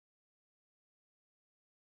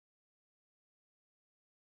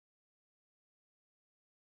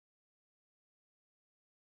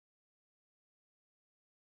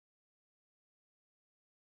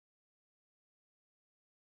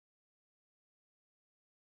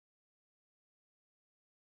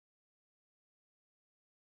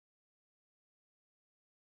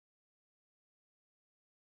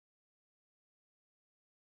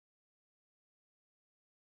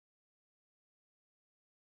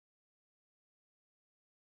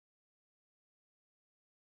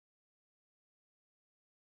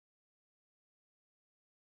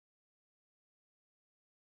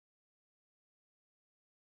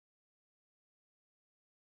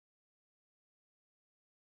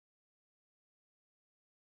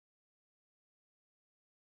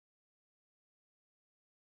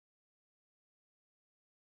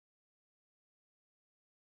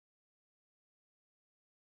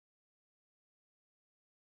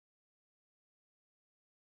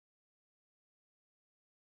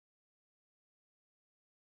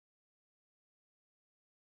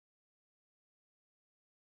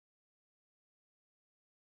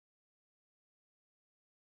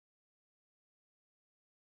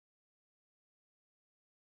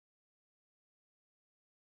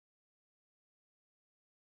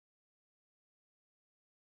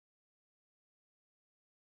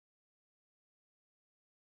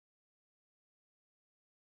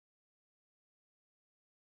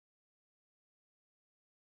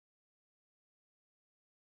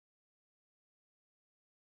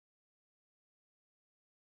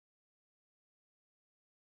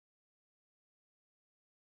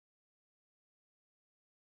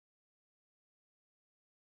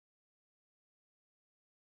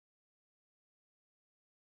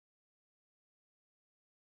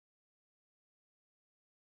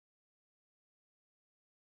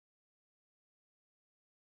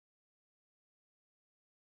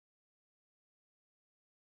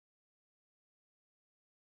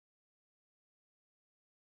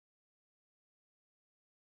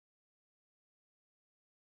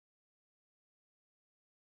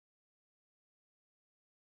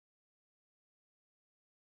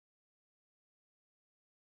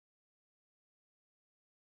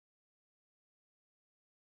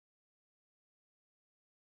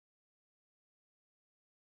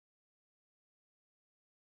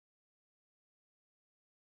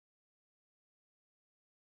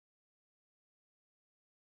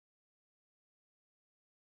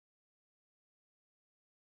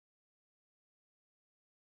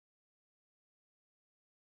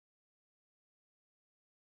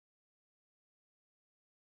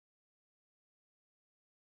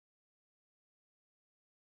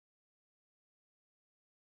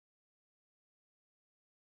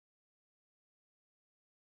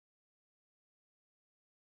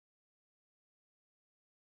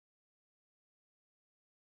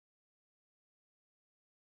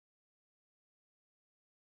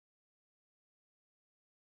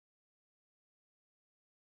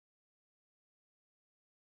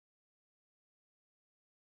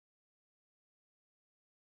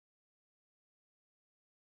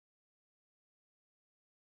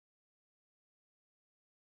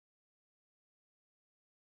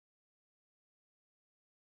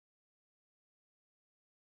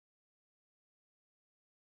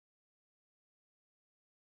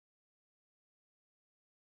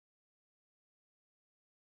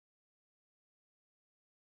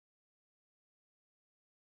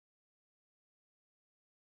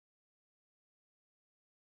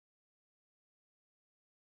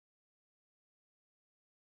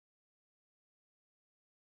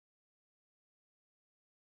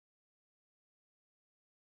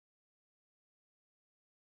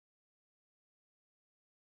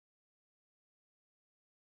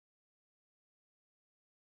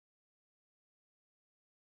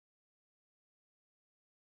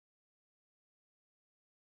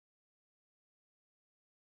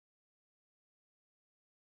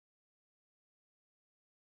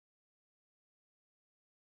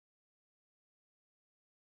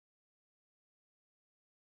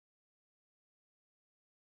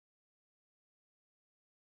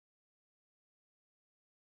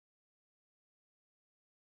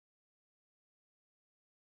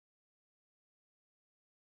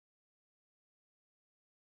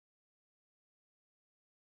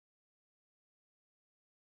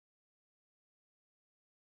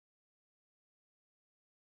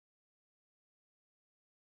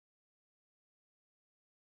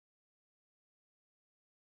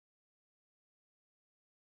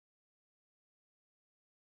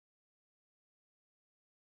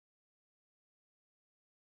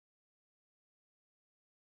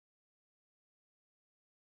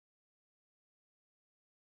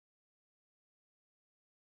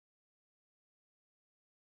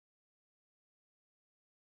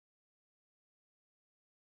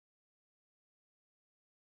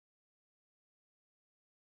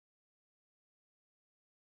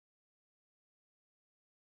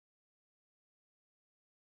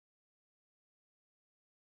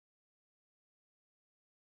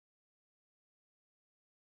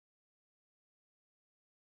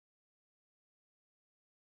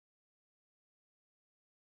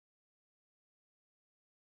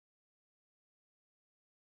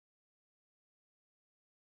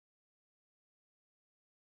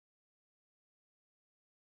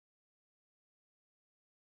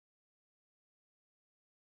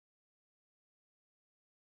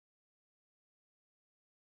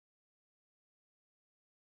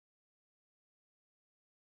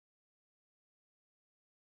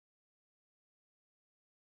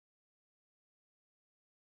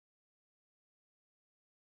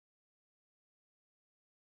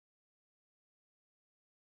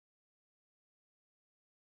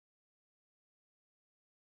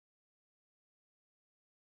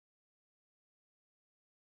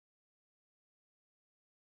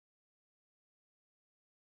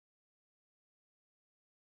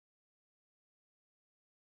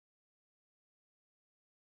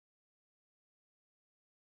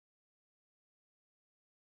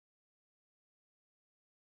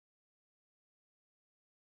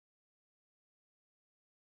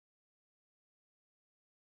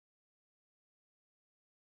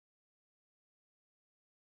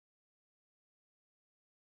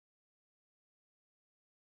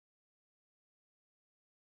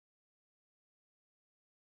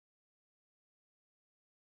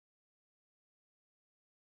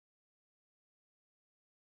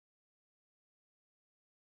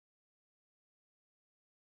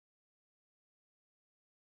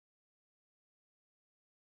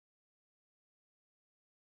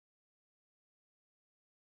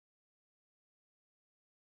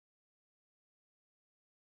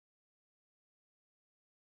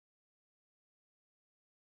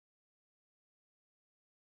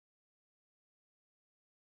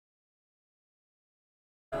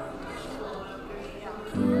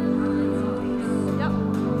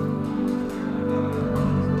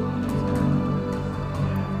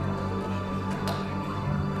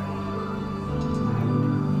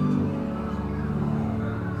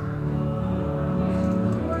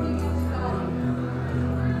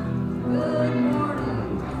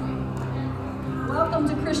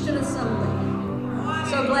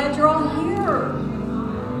so glad you're all here.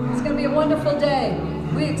 It's going to be a wonderful day.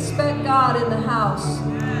 We expect God in the house.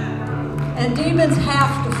 And demons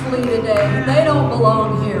have to flee today. They don't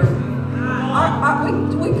belong here.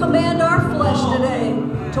 We command our flesh today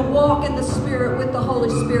to walk in the Spirit with the Holy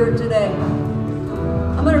Spirit today.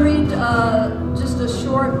 I'm going to read just a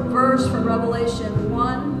short verse from Revelation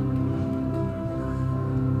 1.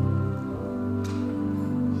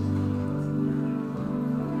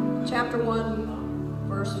 Chapter 1,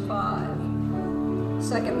 verse 5.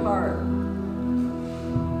 Second part.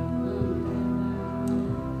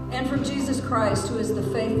 And from Jesus Christ, who is the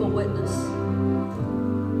faithful witness,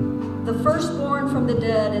 the firstborn from the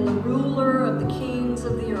dead and the ruler of the kings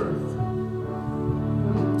of the earth,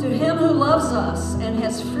 to him who loves us and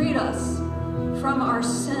has freed us from our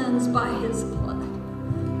sins by his blood.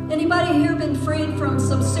 Anybody here been freed from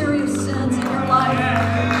some serious sins in your life?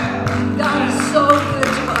 God is so good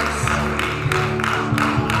to us.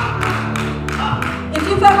 If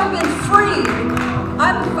you've ever been freed,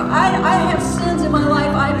 I have sins in my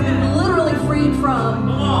life I've been literally freed from.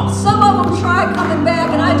 Some of them try coming back,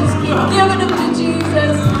 and I just keep giving them to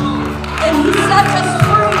Jesus, and he sets us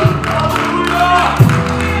free.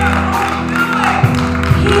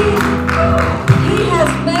 He has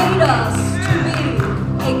made us to be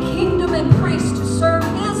a kingdom and priest to serve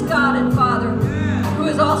his God and Father, who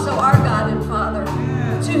is also our God and Father.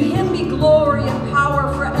 To him be glory and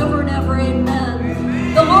power forever and ever.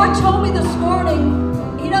 Amen. The Lord told me this morning,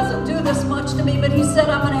 he doesn't do this much to me, but he said,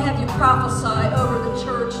 I'm going to have you prophesy over the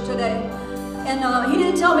church today. And he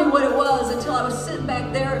didn't tell me what it was until I was sitting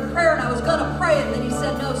back there in prayer, and I was going to pray it, and then he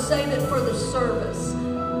said, no, save it for the service.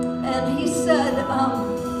 And he said,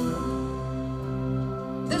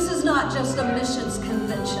 this is not just a missions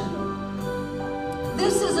convention.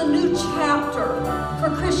 This is a new chapter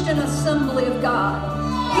for Christian Assembly of God.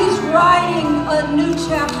 He's writing a new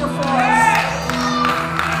chapter for us.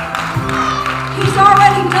 He's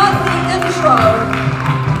already done the intro.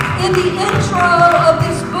 In the intro of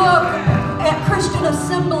this book at Christian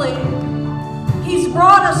Assembly, he's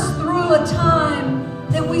brought us through a time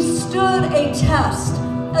that we stood a test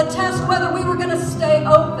whether we were going to stay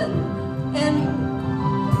open. And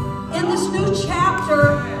in this new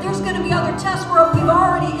chapter, there's going to be other tests where we've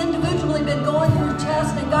already individually been going through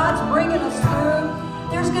tests, and God's bringing us through.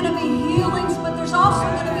 There's going to be healings, but there's also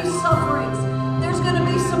going to be sufferings. There's going to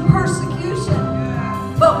be some persecution.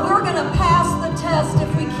 But we're going to pass the test if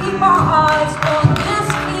we keep our eyes on this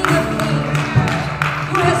King of Kings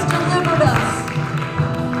who has delivered us.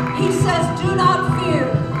 He says, do not fear,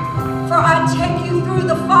 for I take you through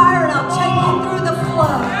the fire and I'll take you through the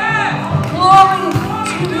flood. Glory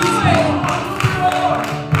to his name.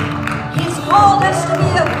 He's called us to be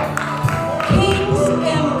a kings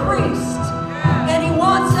and priests, and he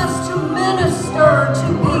wants us to minister to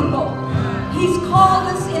people. He's called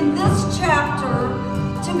us in this chapter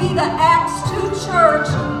to be the Acts 2 church,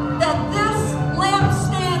 that this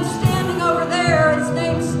lampstand standing over there, his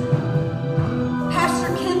name's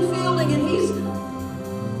Pastor Ken Fielding, and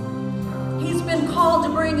he's been called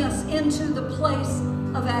to bring us into the place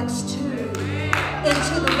of Acts 2,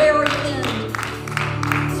 into the very end.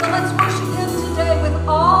 So let's worship him today with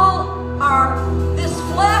all this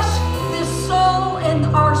flesh, this soul, and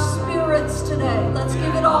our spirits today. Let's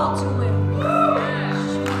give it all to him.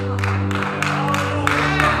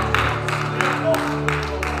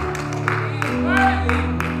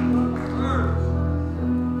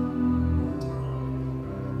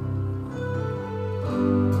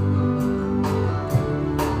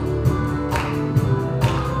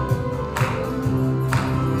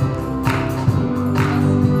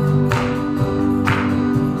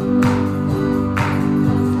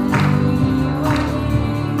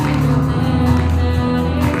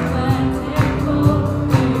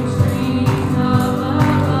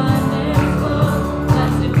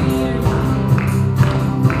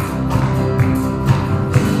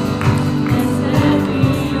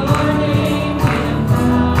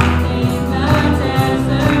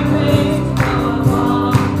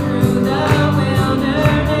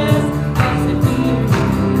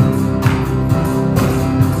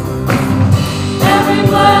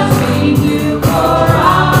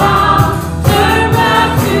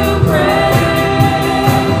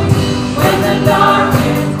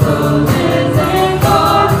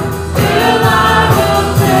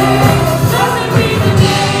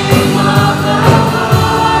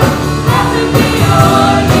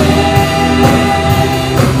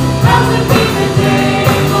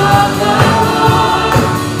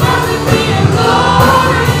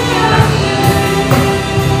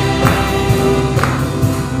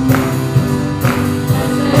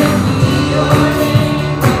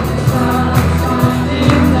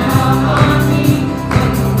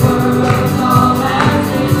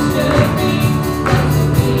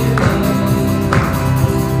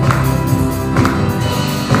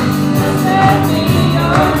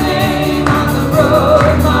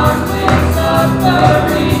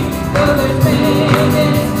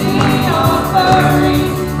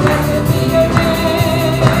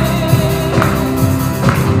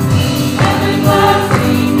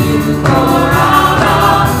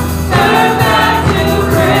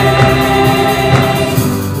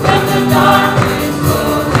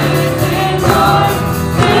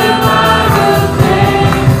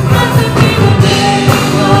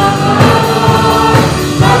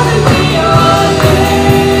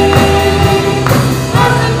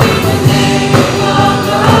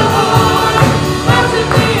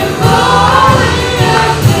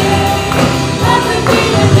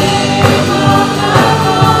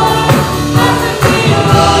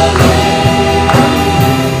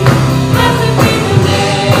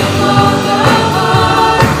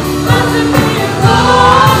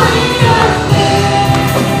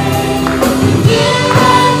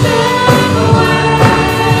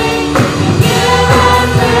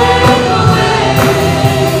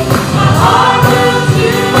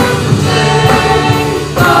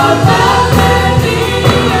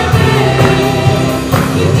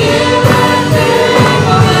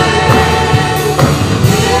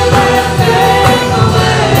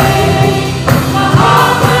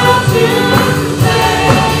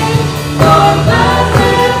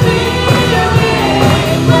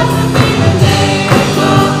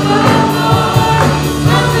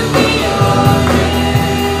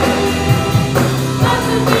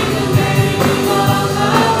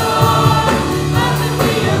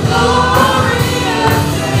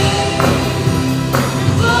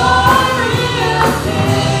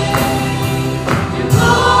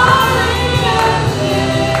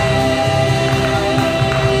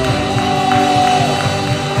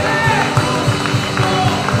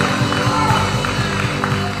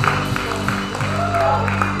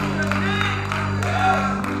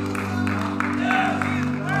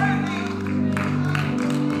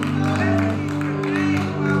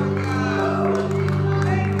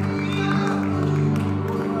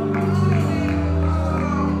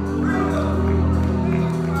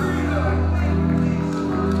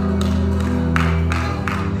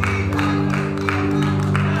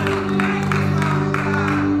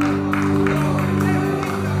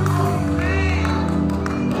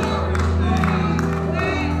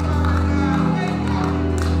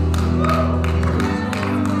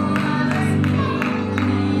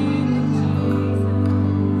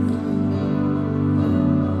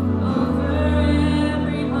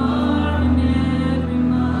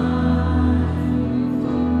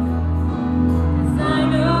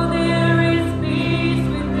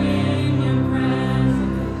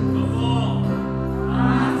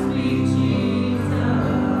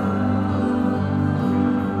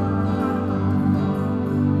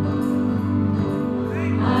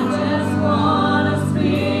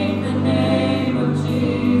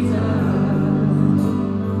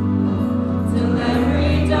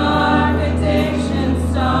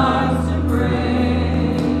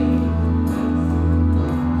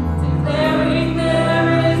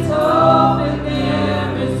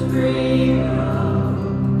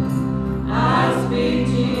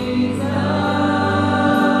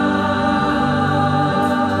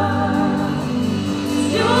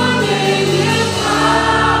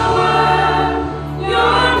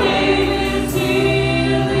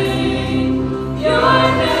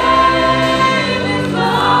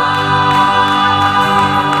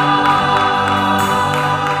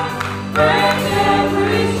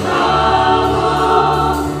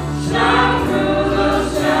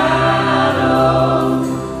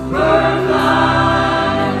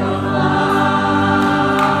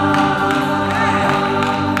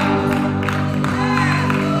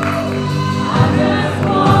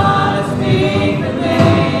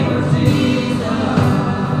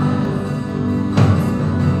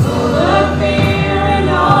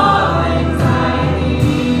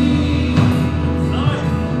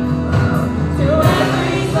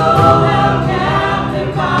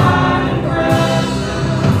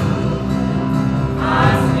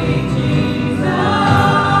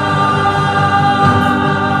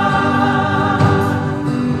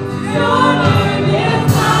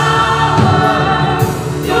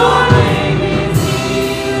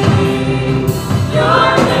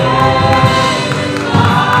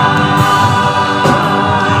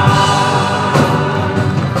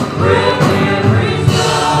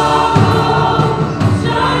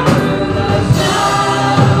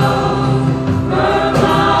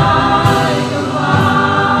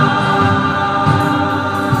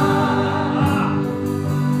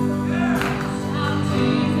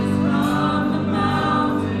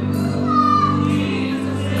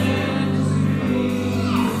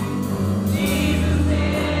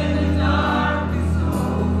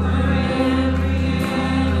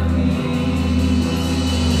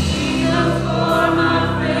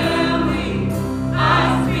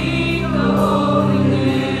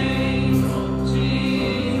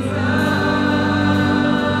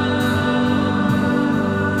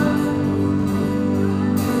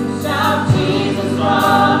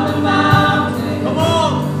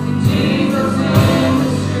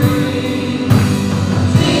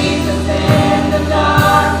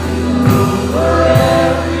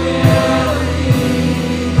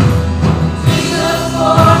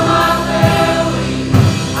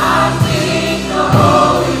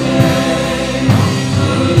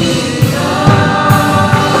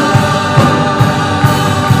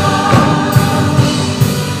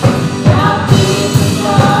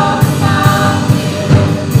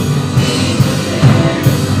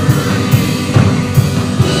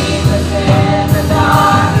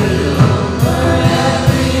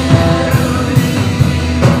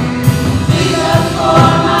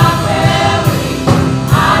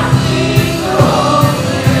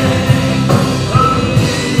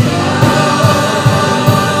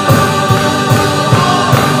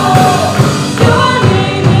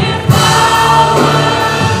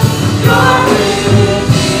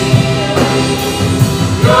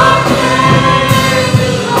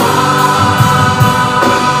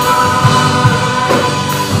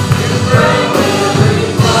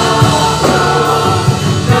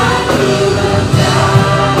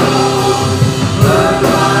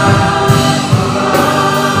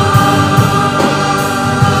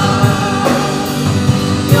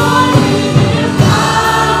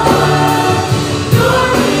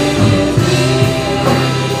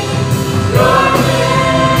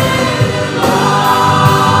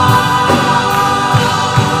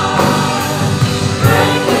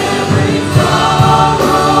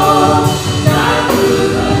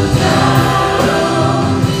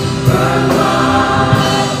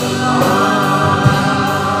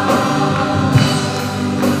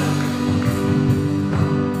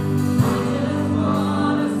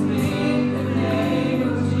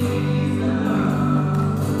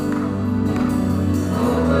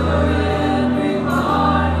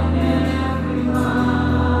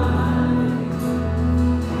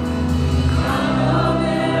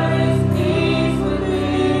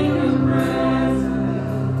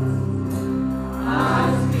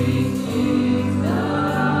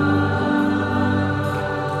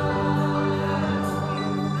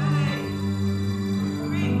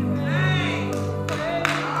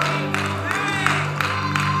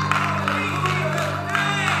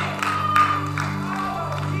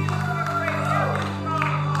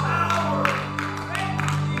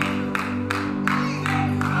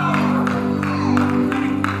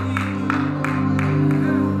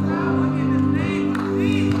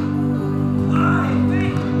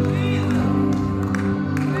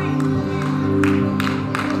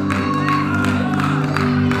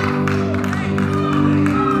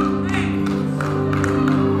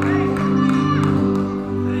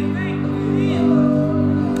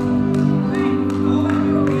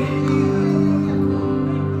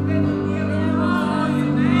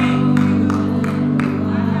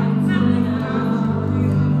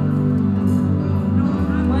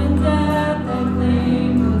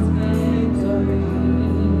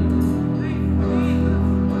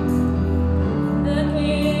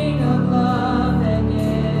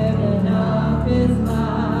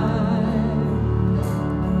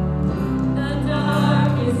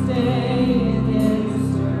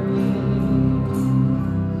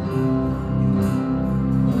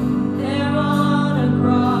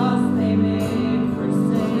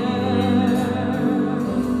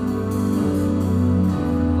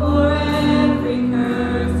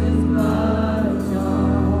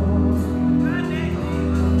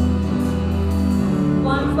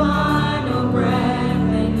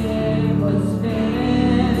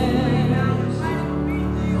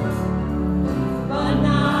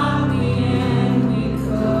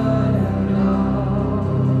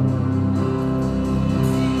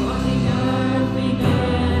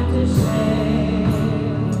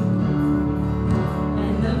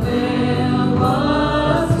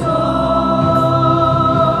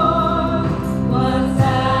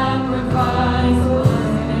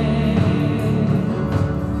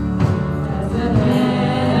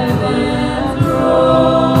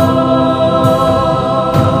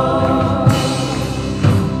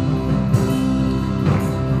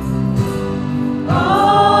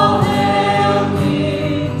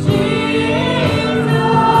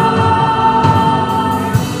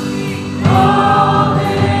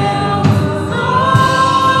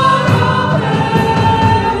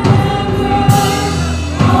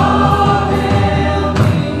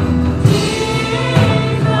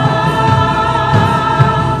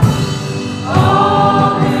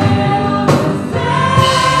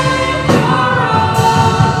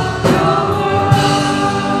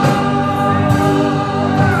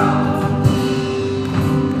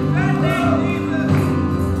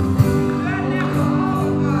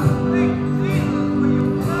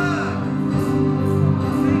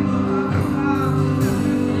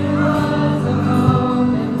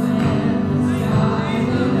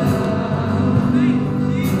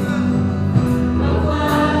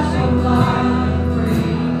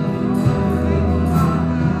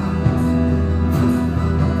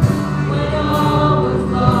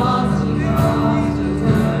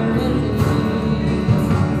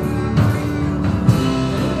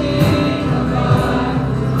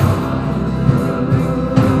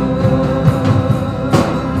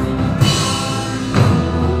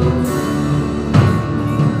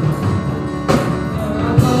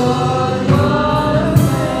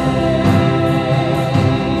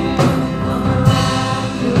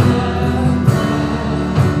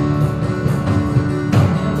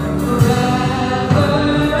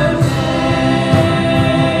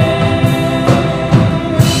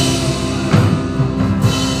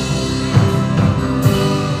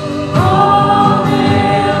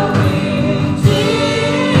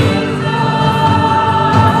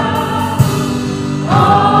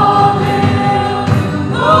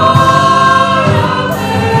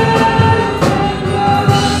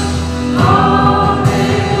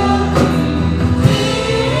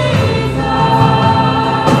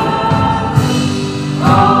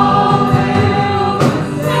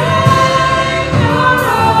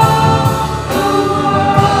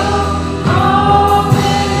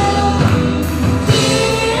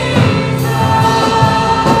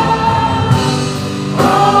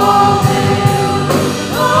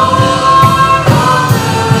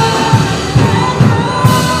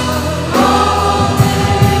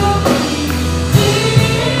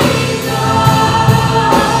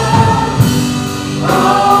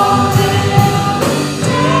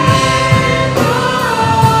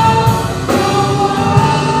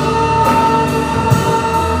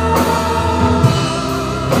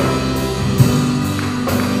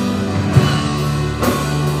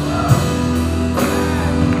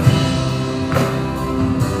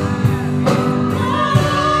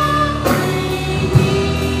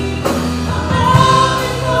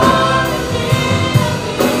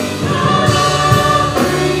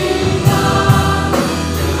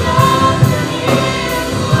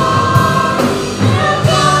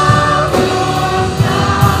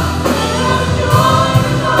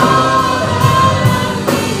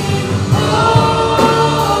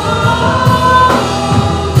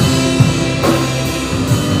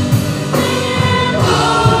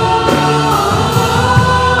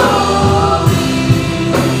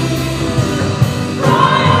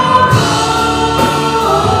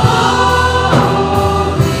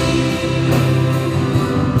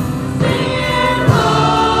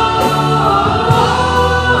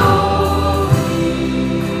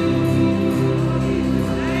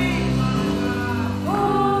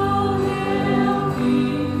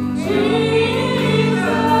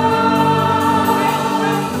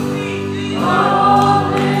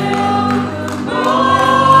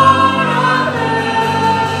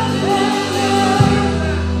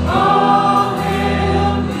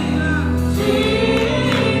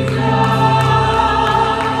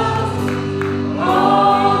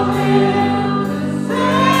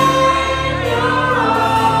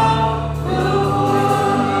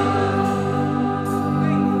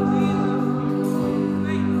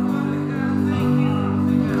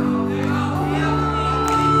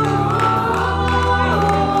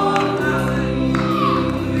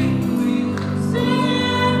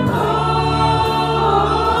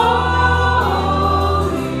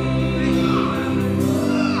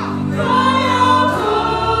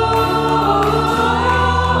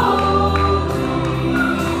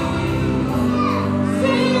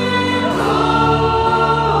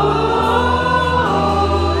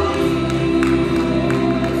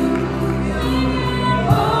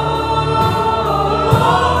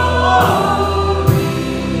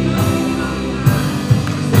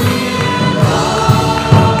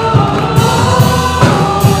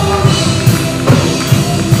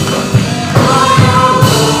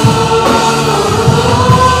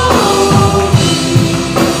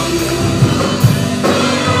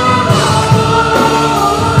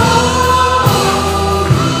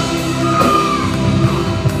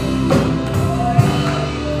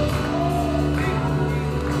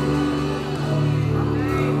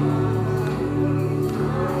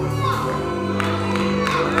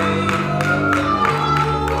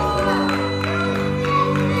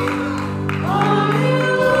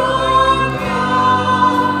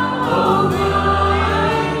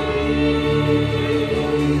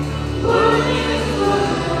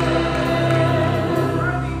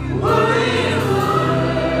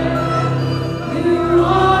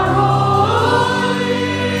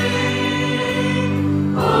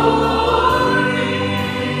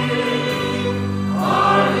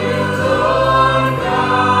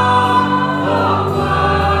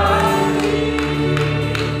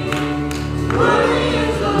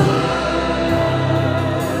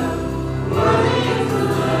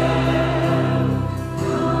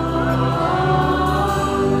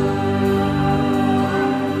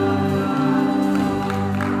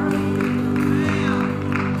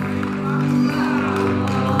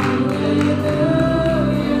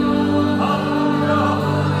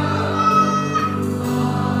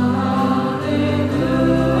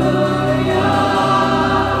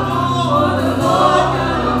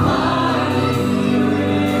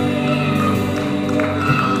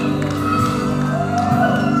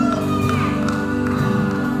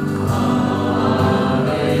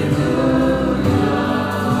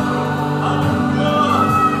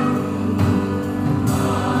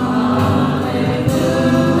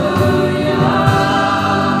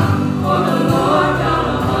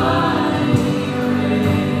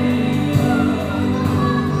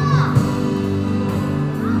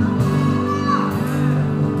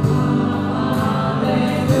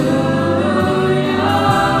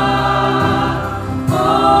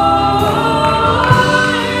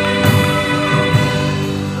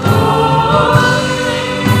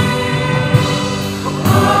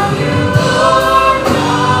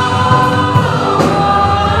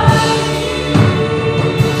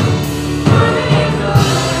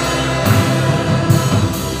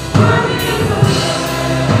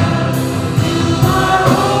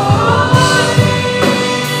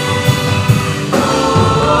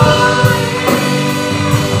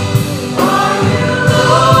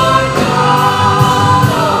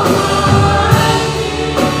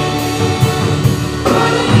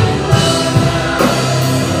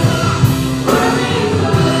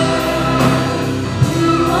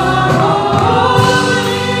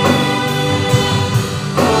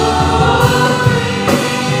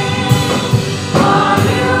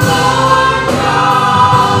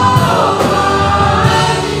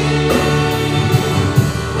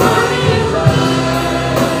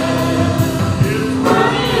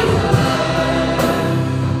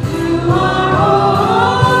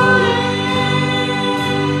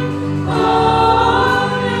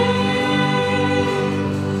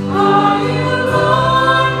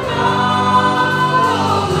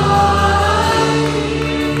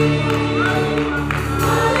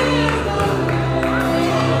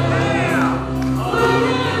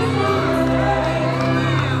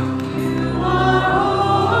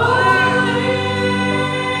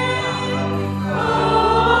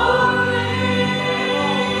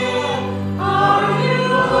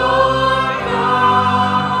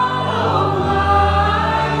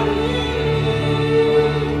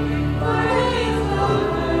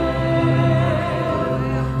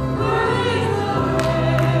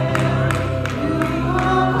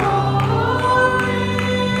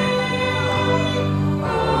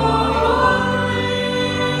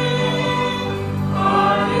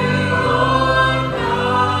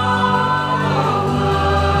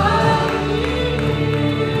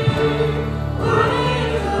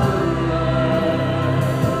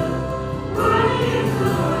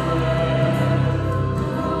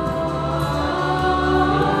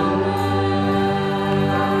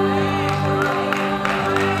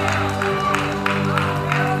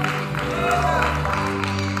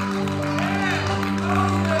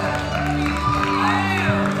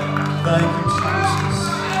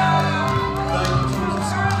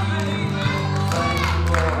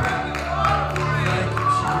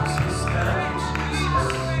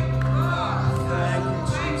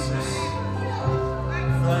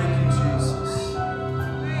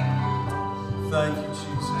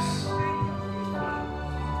 Jesus.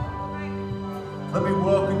 Let me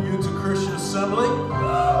welcome you to Christian Assembly.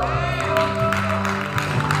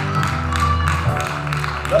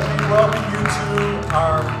 Let me welcome you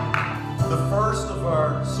to the first of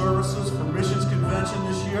our services for Missions Convention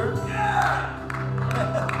this year.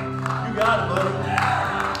 You got it, buddy.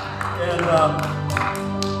 And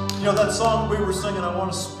you know that song we were singing, I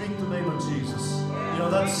want to speak the name of Jesus. You know,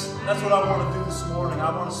 that's what I want to do this morning.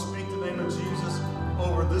 I want to speak the name of Jesus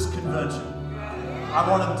over this convention. I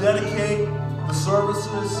want to dedicate the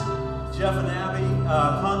services, Jeff and Abby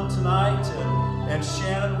Hunt tonight, and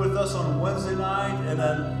Shannon with us on Wednesday night, and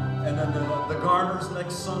then the Garners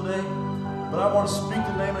next Sunday. But I want to speak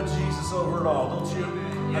the name of Jesus over it all, don't you?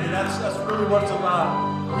 I mean, that's really what it's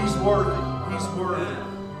about. He's worthy. He's worthy.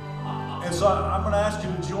 And so I'm going to ask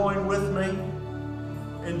you to join with me.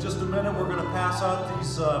 In just a minute, we're going to pass out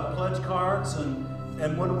these pledge cards,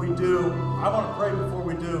 and when we do, I want to pray before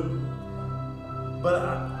we do. But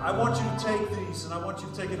I want you to take these, and I want you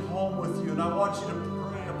to take it home with you, and I want you to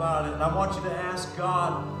pray about it, and I want you to ask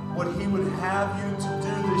God what He would have you to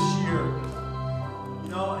do this year. You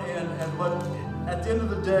know, but at the end of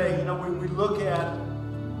the day, you know, we look at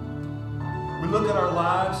our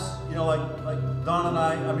lives, you know, like Don and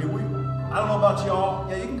I mean, I don't know about y'all.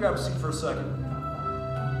 Yeah, you can grab a seat for a second.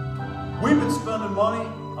 We've been spending money,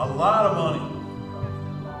 a lot of money.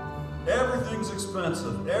 Everything's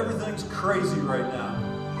expensive. Everything's crazy right now.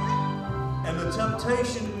 And the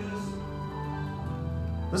temptation is,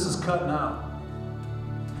 this is cutting out.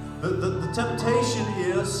 The temptation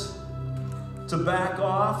is to back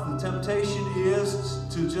off. The temptation is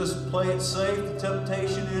to just play it safe. The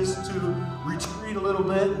temptation is to retreat a little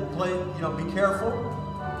bit and play, you know, be careful.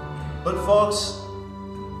 But folks,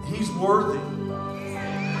 He's worthy.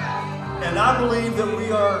 And I believe that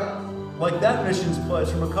we are like that missions pledge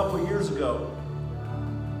from a couple of years ago.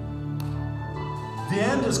 The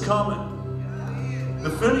end is coming.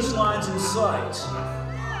 The finish line's in sight.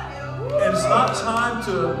 And it's not time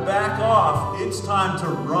to back off. It's time to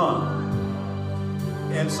run.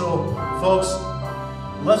 And so, folks,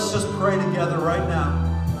 let's just pray together right now.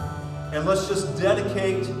 And let's just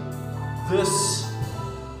dedicate these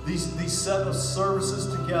set of services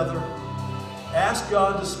together. Ask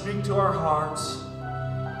God to speak to our hearts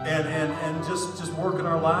and just work in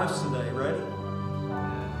our lives today. Ready?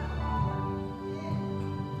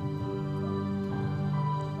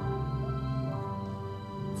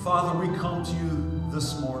 Father, we come to you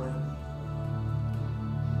this morning.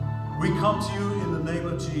 We come to you in the name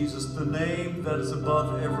of Jesus, the name that is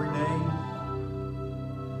above every name,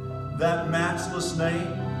 that matchless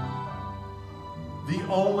name, the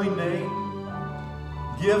only name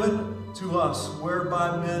given to us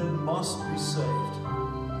whereby men must be saved.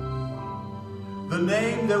 The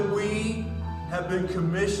name that we have been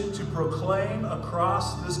commissioned to proclaim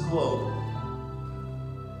across this globe.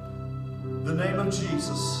 The name of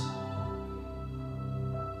Jesus.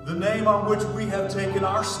 The name on which we have taken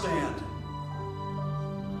our stand.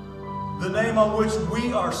 The name on which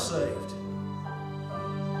we are saved.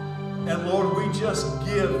 And Lord, we just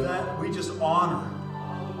give that, we just honor.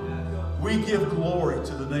 We give glory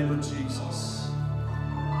to the name of Jesus.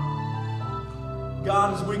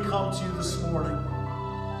 God, as we come to you this morning,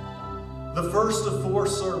 the first of 4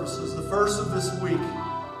 services, the first of this week,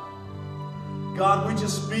 God, we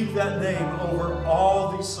just speak that name over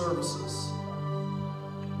all these services.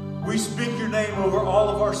 We speak your name over all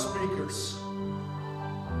of our speakers.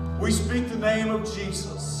 We speak the name of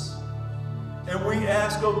Jesus. And we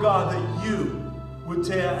ask, oh God, that you would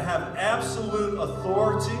have absolute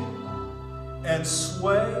authority and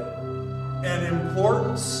sway and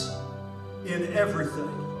importance in everything.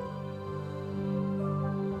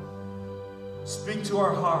 Speak to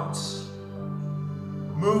our hearts.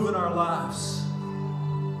 Move in our lives.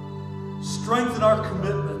 Strengthen our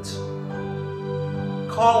commitment.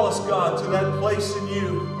 Call us, God, to that place in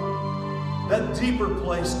you, that deeper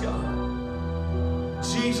place, God.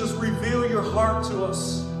 Jesus, reveal your heart to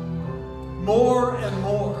us more and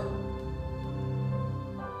more.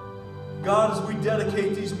 God, as we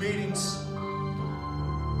dedicate these meetings,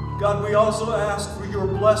 God, we also ask for your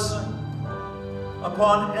blessing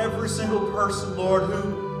upon every single person, Lord,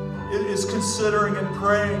 who is considering and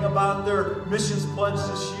praying about their missions pledge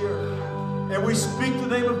this year. And we speak the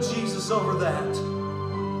name of Jesus over that.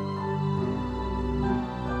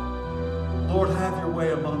 Lord, have your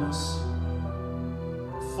way among us,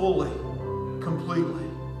 fully, completely.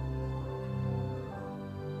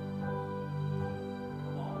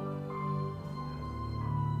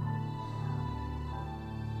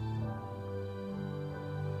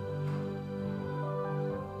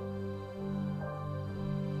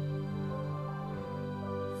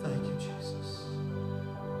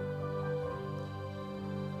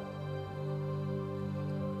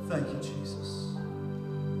 Thank you, Jesus.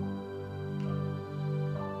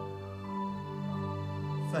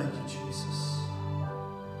 Thank you, Jesus.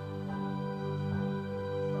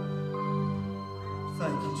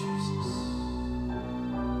 Thank you, Jesus.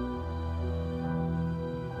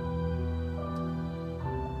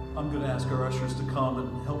 I'm going to ask our ushers to come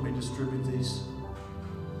and help me distribute these.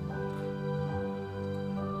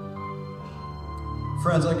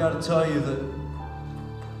 Friends, I got to tell you that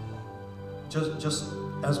just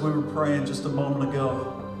as we were praying just a moment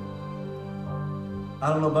ago, I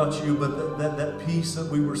don't know about you, but that peace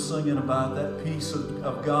that we were singing about, that peace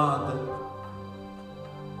of God that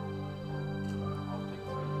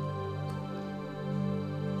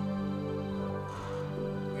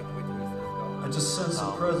I just sense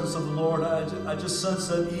the presence of the Lord. I just sense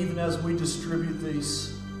that even as we distribute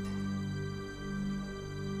these,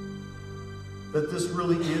 that this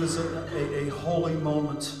really is a holy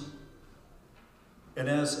moment. And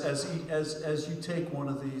as you take one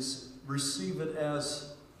of these, receive it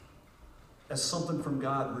as something from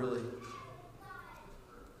God, really.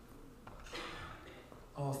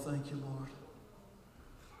 Oh, thank you, Lord.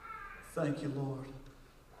 Thank you, Lord.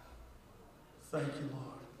 Thank you,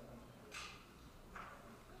 Lord.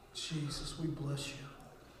 Jesus, we bless you.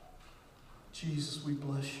 Jesus, we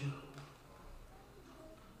bless you.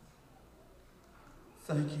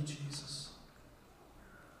 Thank you, Jesus.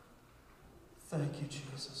 Thank you,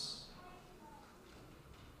 Jesus.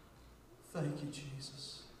 Thank you,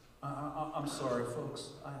 Jesus. I'm sorry,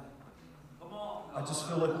 folks. I just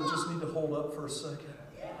feel like we just need to hold up for a second.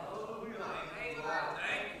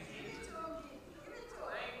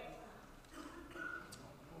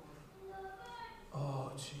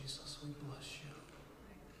 Oh, Jesus, we bless you.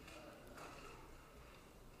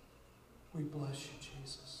 We bless you,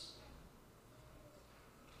 Jesus.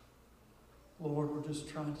 Lord, we're just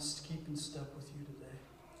trying to keep in step with you today.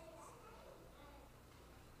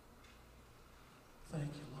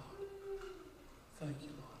 Thank you, Lord. Thank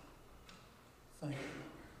you, Lord. Thank you, Lord.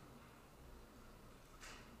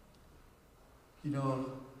 You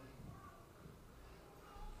know,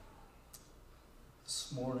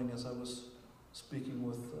 this morning as I was speaking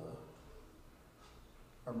with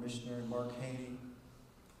our missionary, Mark Haney,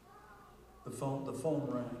 the phone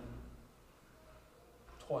rang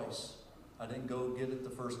twice. I didn't go get it the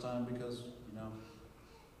first time because,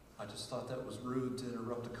 I just thought that was rude to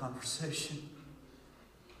interrupt a conversation.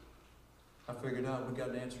 I figured out we got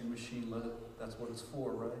an answering machine, that's what it's for,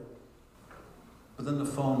 right? But then the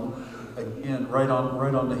phone, again, right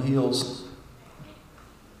on the heels,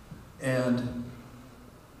 and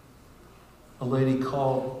a lady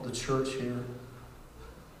called the church here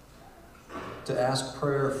to ask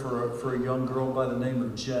prayer for a young girl by the name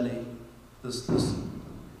of Jenny.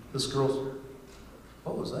 This girl's,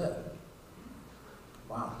 what was that?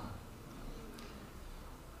 Wow.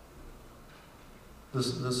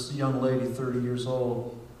 This young lady, 30 years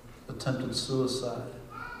old, attempted suicide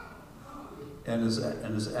and is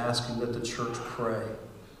asking that the church pray.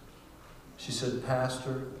 She said,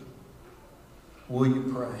 "Pastor, will you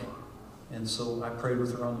pray?" And so I prayed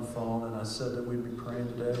with her on the phone, and I said that we'd be praying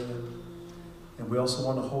today. And we also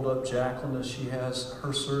want to hold up Jacqueline as she has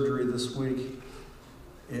her surgery this week.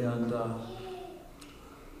 And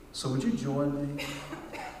so would you join me?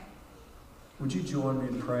 Would you join me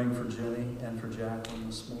in praying for Jenny and for Jacqueline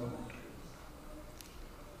this morning?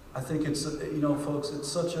 I think it's, folks, it's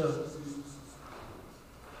such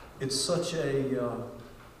a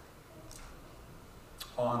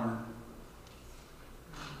honor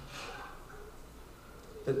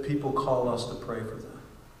that people call us to pray for them.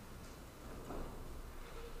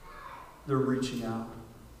 They're reaching out.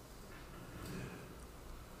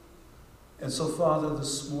 And so, Father,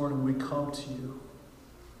 this morning we come to you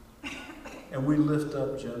and we lift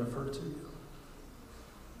up Jennifer to you.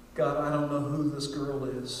 God, I don't know who this girl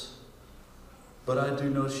is, but I do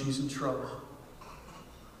know she's in trouble.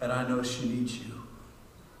 And I know she needs you.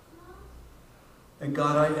 And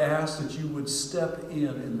God, I ask that you would step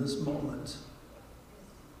in this moment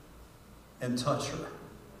and touch her.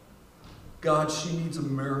 God, she needs a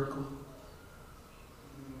miracle.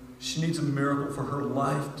 She needs a miracle for her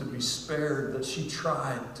life to be spared that she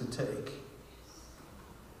tried to take.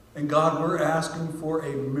 And God, we're asking for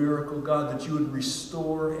a miracle, God, that you would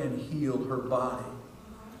restore and heal her body.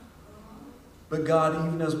 But God,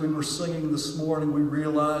 even as we were singing this morning, we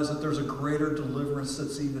realized that there's a greater deliverance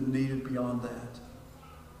that's even needed beyond that.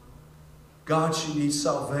 God, she needs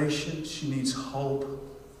salvation. She needs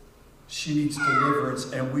hope. She needs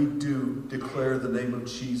deliverance. And we do declare the name of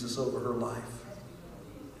Jesus over her life.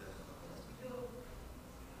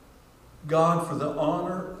 God, for the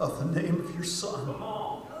honor of the name of your Son,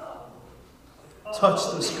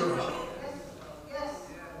 Touch this girl.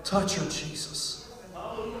 Touch her, Jesus.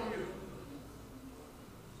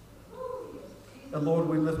 And Lord,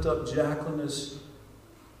 we lift up Jacqueline as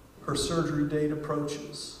her surgery date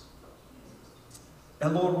approaches.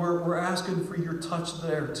 And Lord, we're asking for your touch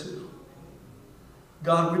there too.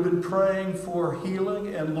 God, we've been praying for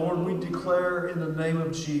healing, and Lord, we declare in the name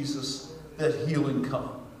of Jesus that healing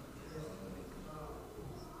come.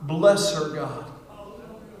 Bless her, God.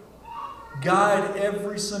 Guide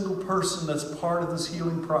every single person that's part of this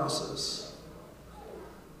healing process.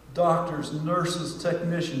 Doctors, nurses,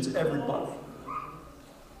 technicians, everybody.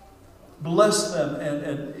 Bless them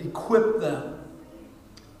and equip them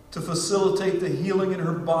to facilitate the healing in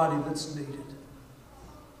her body that's needed.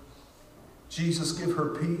 Jesus, give her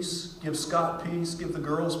peace. Give Scott peace. Give the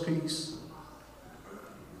girls peace.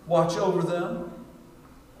 Watch over them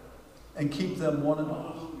and keep them one and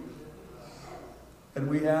all. And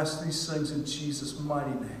we ask these things in Jesus'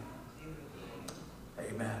 mighty name.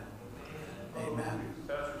 Amen. Amen.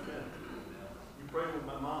 Pastor Ken, you prayed with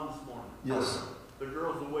my mom this morning. Yes. The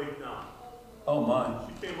girl's awake now. Oh my.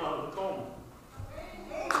 She came out of the coma.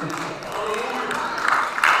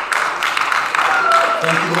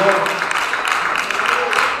 Thank you, Lord.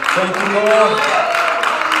 Thank you, Lord.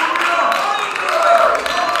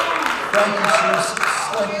 Thank you, Jesus.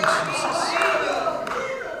 Thank you, Jesus.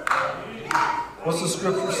 What's the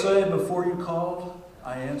scripture say? Before you called,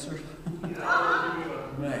 I answered.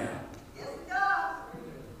 Man.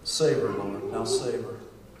 Save her, Lord. Now save her.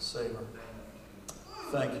 Save her.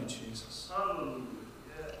 Thank you, Jesus.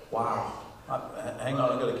 Wow. Hang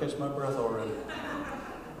on, I've got to catch my breath already.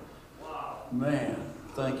 Man,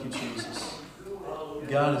 thank you, Jesus.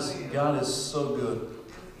 God is so good.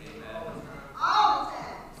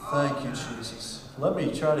 Thank you, Jesus. Let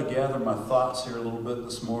me try to gather my thoughts here a little bit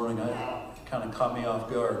this morning. It kind of caught me off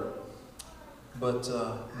guard. But,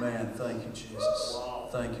 man, thank you, Jesus.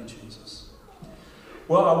 Thank you, Jesus.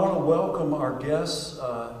 Well, I want to welcome our guests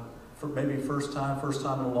for maybe first time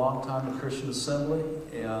in a long time at Christian Assembly.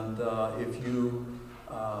 And if you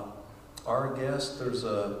are a guest, there's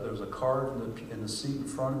a card in the seat in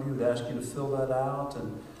front of you. We'd ask you to fill that out.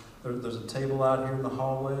 And there's a table out here in the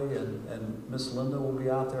hallway, and Miss Linda will be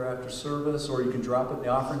out there after service, or you can drop it in the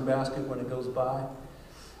offering basket when it goes by.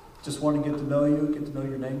 Just want to get to know you, get to know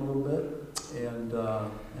your name a little bit, and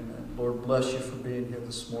Lord bless you for being here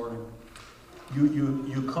this morning.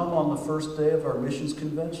 You come on the first day of our missions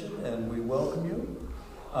convention, and we welcome you.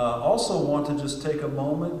 Also want to just take a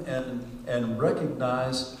moment and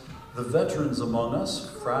recognize the veterans among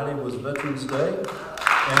us. Friday was Veterans Day, and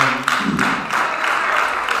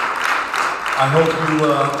I hope you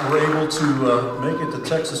were able to make it to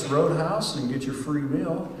Texas Roadhouse and get your free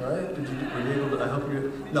meal, right? Were you able to? I hope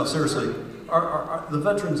you. No, seriously, the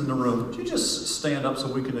veterans in the room, would you just stand up so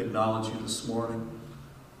we can acknowledge you this morning?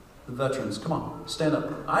 The veterans, come on, stand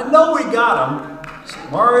up. I know we got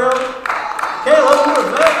them. Mario, Caleb, you're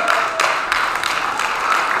a vet.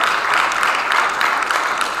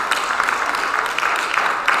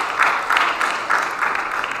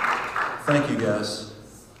 Thank you, guys.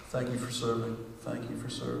 Thank you for serving. Thank you for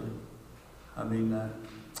serving. I mean that.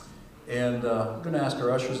 And I'm going to ask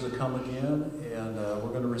our ushers to come again, and we're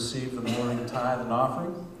going to receive the morning tithe and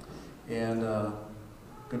offering. And going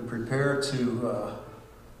to prepare to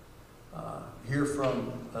hear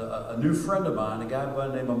from a new friend of mine, a guy by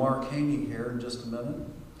the name of Mark Haney here in just a minute.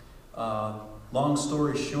 Long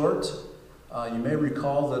story short, you may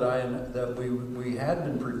recall that we had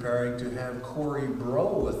been preparing to have Corey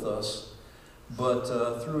Bro with us.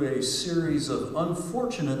 But through a series of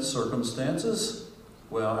unfortunate circumstances,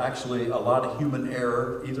 well, actually a lot of human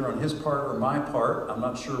error, either on his part or my part, I'm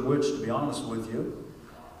not sure which, to be honest with you.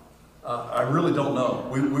 I really don't know.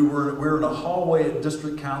 We were in a hallway at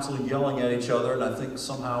district council yelling at each other, and I think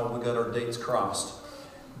somehow we got our dates crossed.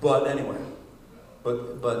 But anyway,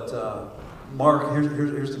 Mark,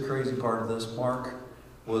 here's the crazy part of this. Mark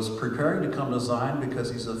was preparing to come to Zion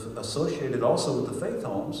because he's associated also with the Faith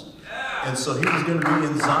Homes. And so he was going to be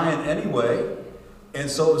in Zion anyway. And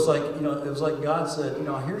so it was like God said,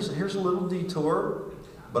 here's a little detour,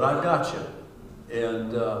 but I've got you.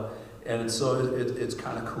 And so it's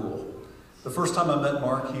kind of cool. The first time I met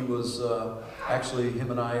Mark, he was actually,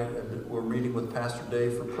 him and I were meeting with Pastor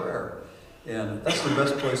Dave for prayer. And that's the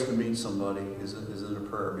best place to meet somebody is in a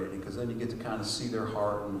prayer meeting, because then you get to kind of see their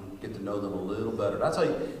heart and get to know them a little better. That's how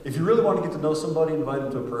if you really want to get to know somebody, invite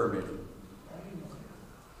them to a prayer meeting.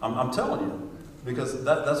 I'm telling you, because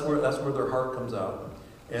that's where their heart comes out.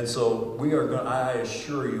 And so I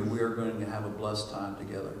assure you, we are going to have a blessed time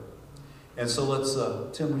together. And so let's,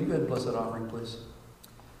 Tim, will you go ahead and bless that offering, please?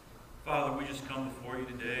 Father, we just come before you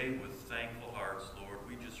today with thankful hearts, Lord.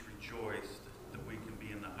 We just rejoice that we can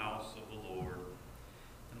be in the house of the Lord.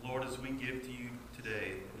 And Lord, as we give to you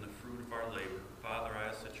today from the fruit of our labor, Father, I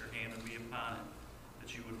ask that your hand would be upon it,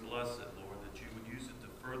 that you would bless it, Lord, that you would use it to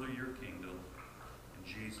further your kingdom. In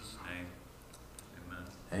Jesus' name, amen.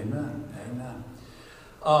 Amen. Amen.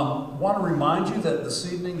 Want to remind you that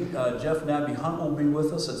this evening Jeff Nabby Hunt will be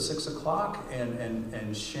with us at 6 o'clock,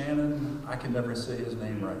 and Shannon, I can never say his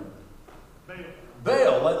name right.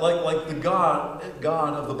 Baal, like the God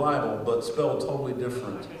of the Bible, but spelled totally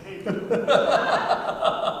different.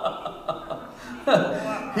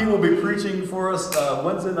 He will be preaching for us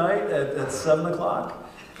Wednesday night at 7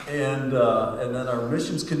 o'clock. And then our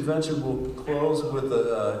missions convention will close with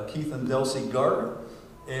Keith and Delcy Gardner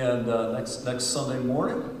and next Sunday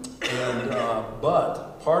morning. And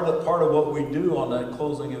but part of what we do on that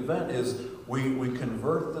closing event is we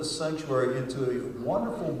convert this sanctuary into a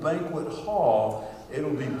wonderful banquet hall. It'll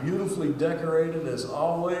be beautifully decorated as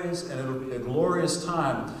always, and it'll be a glorious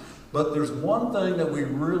time. But there's one thing that we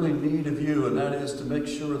really need of you, and that is to make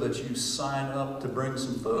sure that you sign up to bring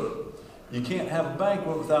some food. You can't have a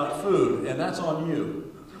banquet without food, and that's on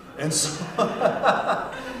you. And so,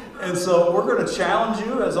 and so we're going to challenge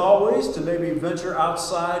you, as always, to maybe venture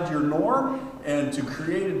outside your norm and to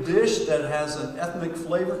create a dish that has an ethnic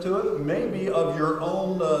flavor to it, maybe of your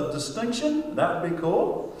own distinction. That would be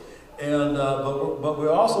cool. And but we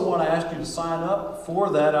also want to ask you to sign up for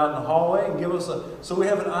that out in the hallway and give us so we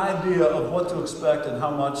have an idea of what to expect and how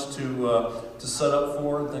much to set up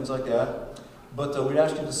for and things like that. But we'd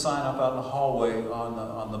ask you to sign up out in the hallway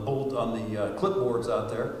on the clipboards out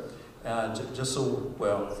there, just so,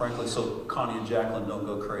 well, frankly, so Connie and Jacqueline don't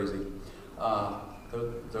go crazy.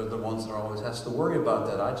 They're the ones that always has to worry about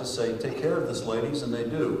that. I just say, take care of this, ladies, and they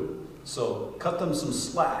do. So cut them some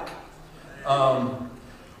slack.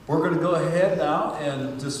 We're going to go ahead now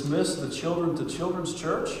and dismiss the children to Children's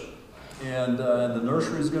Church, and the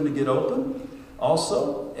nursery is going to get open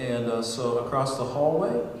also, and so across the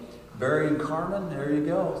hallway, Barry and Carmen, there you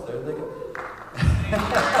go. There they go.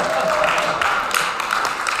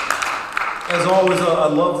 As always, I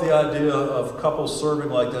love the idea of couples serving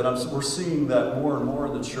like that. We're seeing that more and more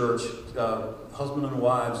in the church. Husband and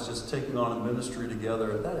wives just taking on a ministry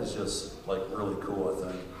together. That is just like really cool,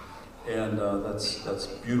 I think. And that's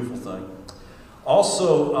a beautiful thing.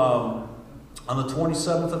 Also, on the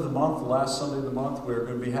 27th of the month, the last Sunday of the month, we're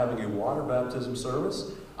going to be having a water baptism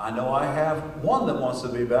service. I know I have one that wants to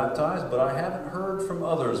be baptized, but I haven't heard from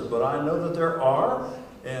others. But I know that there are,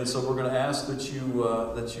 and so we're going to ask that you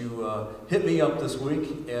hit me up this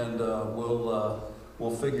week, and we'll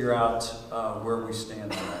figure out where we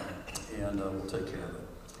stand on that, and we'll take care of it.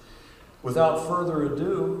 Without further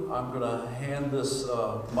ado, I'm going to hand this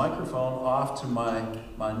microphone off to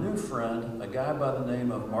my new friend, a guy by the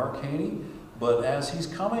name of Mark Haney. But as he's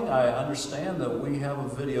coming, I understand that we have a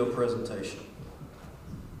video presentation.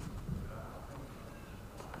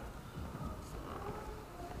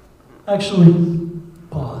 Actually,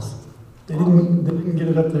 pause. They didn't get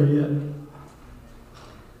it up there yet.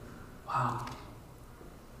 Wow.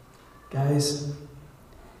 Guys,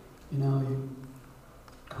 you know, you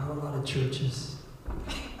go to a lot of churches,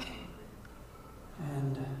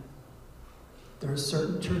 and there are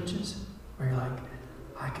certain churches where you're like,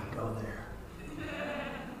 I could go there.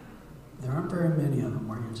 There aren't very many of them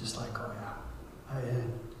where you're just like, oh yeah,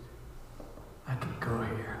 I could go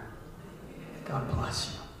here. God bless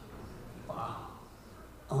you.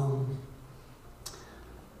 Wow.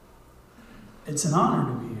 It's an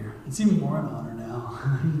honor to be here. It's even more an honor now.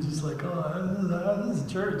 Just like, oh, this is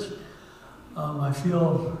church. I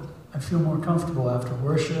feel more comfortable after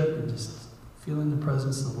worship and just feeling the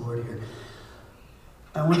presence of the Lord here.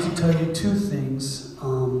 I want to tell you two things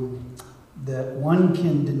that one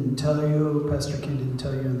Ken didn't tell you, Pastor Ken didn't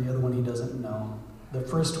tell you, and the other one he doesn't know. The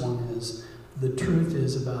first one is, the truth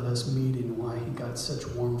is about us meeting, why he got such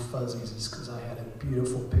warm fuzzies is because I had a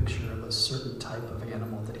beautiful picture of a certain type of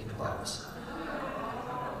animal that he loves.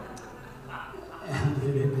 And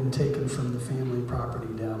it had been taken from the family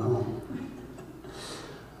property down home.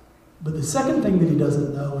 But the second thing that he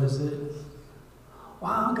doesn't know is that,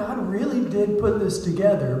 wow, God really did put this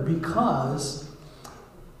together because,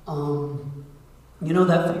 you know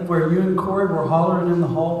that thing where you and Corey were hollering in the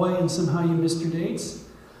hallway and somehow you missed your dates?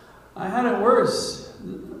 I had it worse.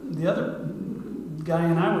 The other guy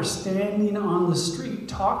and I were standing on the street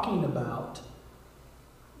talking about,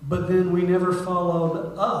 but then we never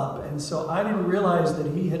followed up. And so I didn't realize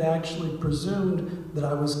that he had actually presumed that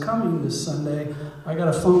I was coming this Sunday. I got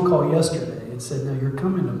a phone call yesterday. It said, now you're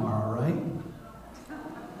coming tomorrow, right?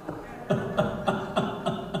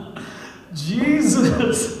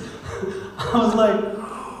 Jesus. I was like,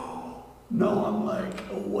 no, I'm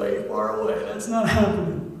like way far away. That's not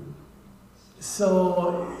happening.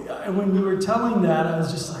 So when you were telling that, I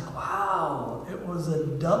was just like, wow, it was a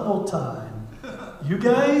double time. You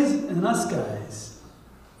guys and us guys,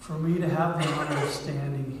 for me to have the honor of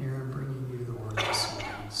standing here and bringing you the word this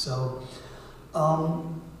morning. So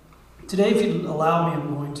today, if you'd allow me,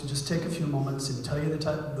 I'm going to just take a few moments and tell you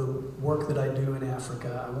the work that I do in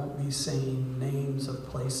Africa. I won't be saying names of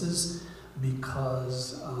places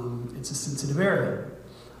because it's a sensitive area.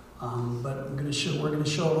 But we're going to show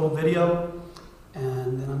a little video,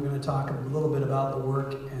 and then I'm going to talk a little bit about the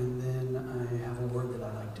work, and then I have a word that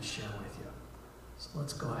I'd like to share with you. So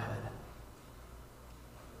let's go ahead.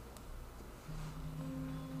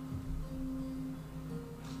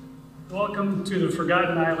 Welcome to the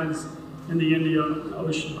Forgotten Islands in the Indian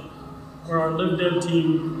Ocean, where our Live Dead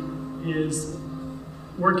team is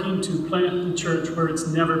working to plant the church where it's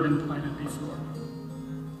never been planted before.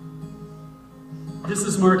 This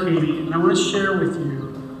is Mark Haney, and I want to share with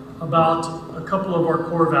you about a couple of our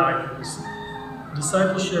core values: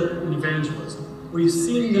 discipleship and evangelism. We've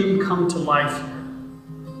seen them come to life here.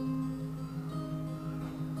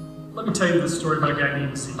 Let me tell you the story about a guy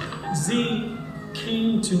named Z. Z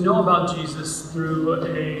came to know about Jesus through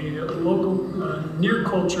a local near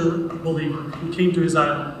culture believer who came to his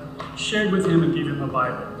island, shared with him, and gave him a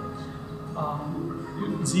Bible.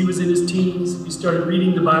 Z was in his teens. He started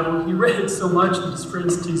reading the Bible. He read it so much that his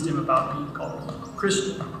friends teased him about being called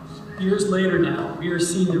Christian. Years later now, we are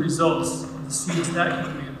seeing the results of the seeds that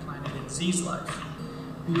young man planted in Z's life.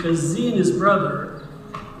 Because Z and his brother,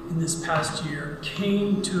 in this past year,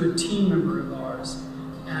 came to a team member of ours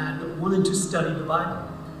and wanted to study the Bible.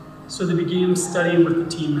 So they began studying with the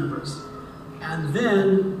team members. And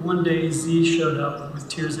then one day Z showed up with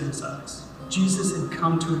tears in his eyes. Jesus had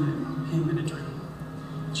come to him in a dream.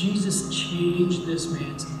 Jesus changed this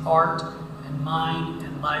man's heart and mind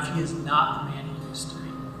and life. He is not the man he used to be.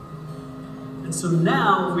 And so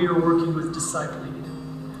now we are working with discipling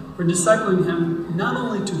him. We're discipling him not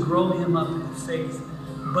only to grow him up in the faith,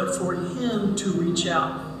 but for him to reach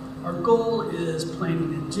out. Our goal is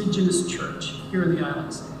planting an indigenous church here in the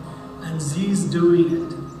islands, and Z's doing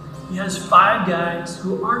it. He has 5 guys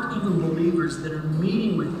who aren't even believers that are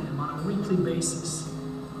meeting with him on a weekly basis.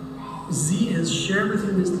 Z has shared with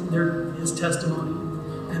him his testimony,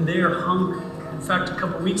 and they are hungry. In fact, a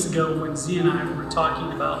couple weeks ago when Z and I were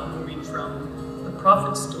talking about moving from the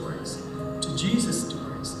prophet stories to Jesus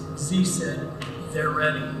stories, Z said, they're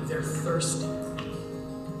ready, they're thirsty.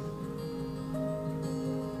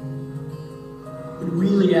 We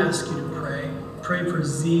really ask you to pray. Pray for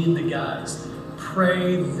Z and the guys.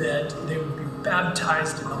 Pray that they would be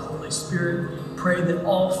baptized in the Holy Spirit. Pray that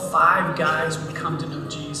all 5 guys would come to know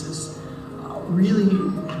Jesus.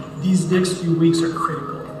 Really, these next few weeks are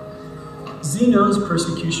critical. Z knows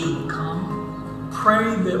persecution will come.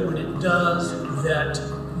 Pray that when it does, that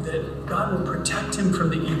God will protect him from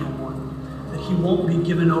the evil one. That he won't be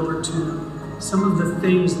given over to some of the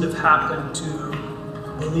things that have happened to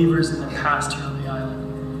believers in the past here on the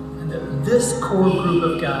island, and that this core group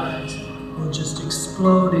of guys will just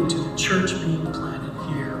explode into the church being planted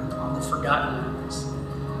here on the Forgotten Islands.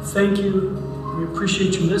 Thank you. We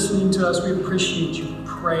appreciate you listening to us. We appreciate you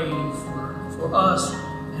praying for us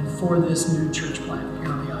and for this new church plant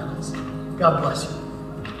here on the islands. God bless you.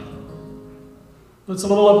 That's a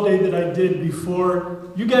little update that I did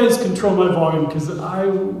before. You guys control my volume because I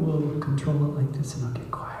will control it like this and I'll get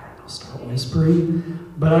quiet and I'll start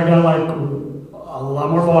whispering. But I got like a lot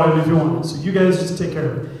more volume if you want it. So you guys just take care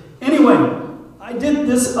of it. Anyway, I did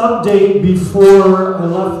this update before I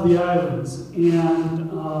left the islands. And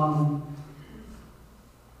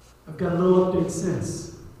I've got a little update since.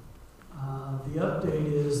 The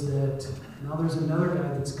update is that now there's another guy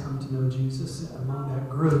that's come to know Jesus among that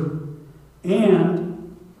group.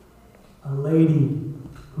 And a lady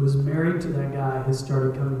who is married to that guy has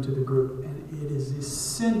started coming to the group. And it is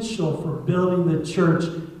essential for building the church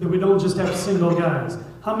that we don't just have single guys.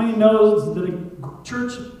 How many knows that a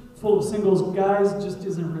church full of single guys just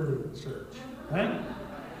isn't really a church, right?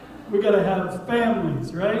 We got to have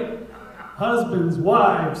families, right? Husbands,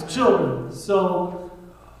 wives, children. So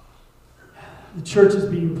the church is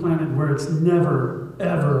being planted where it's never,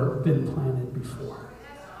 ever been planted before.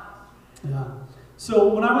 Yeah. So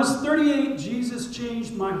when I was 38, Jesus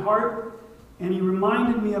changed my heart, and he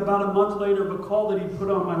reminded me about a month later of a call that he put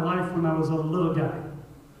on my life when I was a little guy.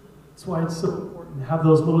 That's why it's so important to have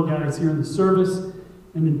those little guys here in the service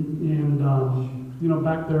and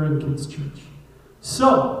back there in kids' church.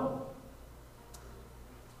 So,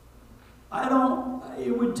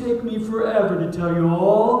 It would take me forever to tell you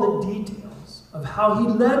all the details of how he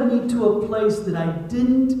led me to a place that I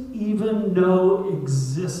didn't even know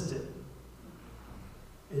existed.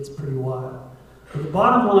 It's pretty wild. But the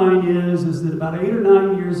bottom line is that about 8 or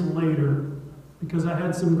 9 years later, because I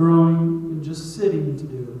had some growing and just sitting to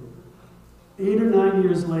do, 8 or 9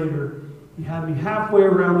 years later, he had me halfway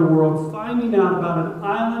around the world, finding out about an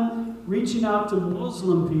island, reaching out to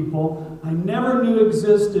Muslim people I never knew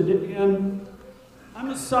existed. And I'm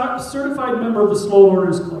a certified member of the Slow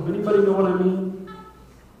Learners Club. Anybody know what I mean?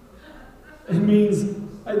 It means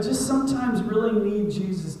I just sometimes really need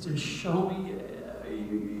Jesus to show me,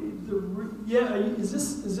 is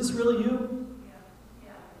this really you?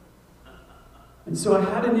 And so I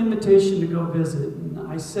had an invitation to go visit,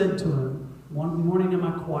 and I said to him one morning in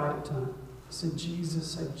my quiet time, I said,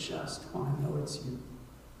 Jesus, I just want to know it's you.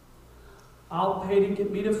 I'll pay to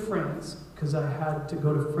get me to France, because I had to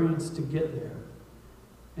go to France to get there.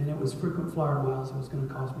 And it was frequent flyer miles. It was going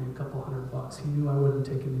to cost me a couple $100. He knew I wasn't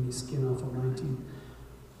taking any skin off of 19.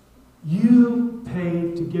 You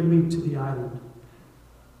paid to give me to the island.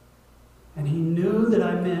 And he knew that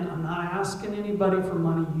I meant, I'm not asking anybody for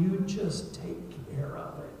money. You just take care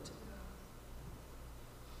of it.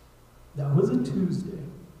 That was a Tuesday.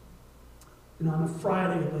 And on a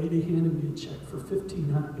Friday, a lady handed me a check for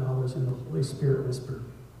 $1,500, and the Holy Spirit whispered,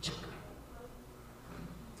 check me.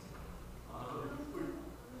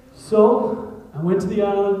 So I went to the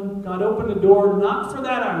island. God opened the door, not for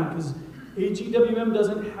that island, because AGWM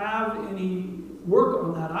doesn't have any work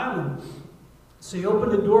on that island. So he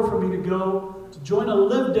opened the door for me to go to join a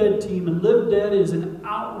Live Dead team, and Live Dead is an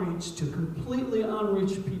outreach to completely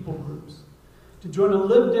unreached people groups. To join a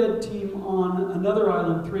Live Dead team on another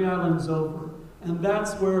island, 3 islands over. And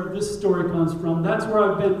that's where this story comes from. That's where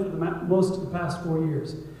I've been for most of the past 4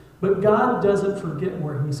 years. But God doesn't forget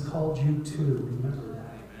where he's called you to. Remember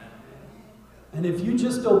that. And if you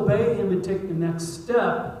just obey him and take the next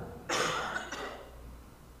step,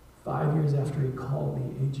 5 years after he called me,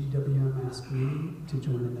 AGWM asked me to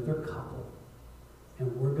join another couple.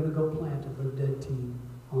 And we're going to go plant a Live Dead team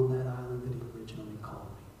on that island that he originally called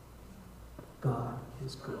me. God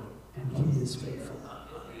is good, and he is faithful.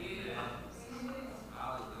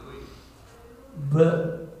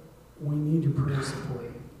 But we need your prayer support.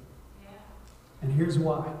 And here's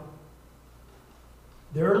why.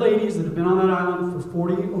 There are ladies that have been on that island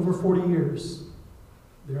for over 40 years.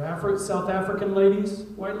 They're South African ladies,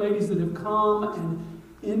 white ladies that have come and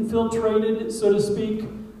infiltrated, so to speak,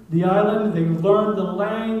 the island. They've learned the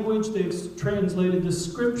language. They've translated the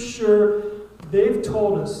scripture. They've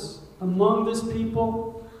told us, among this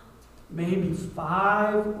people, maybe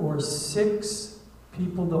 5 or 6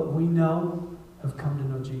 people that we know have come to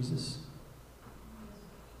know Jesus.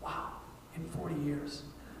 Wow, in 40 years.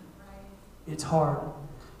 It's hard.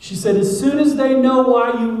 She said, as soon as they know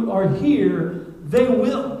why you are here, they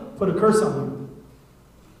will put a curse on you.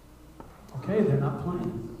 Okay, they're not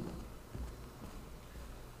playing.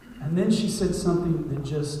 And then she said something that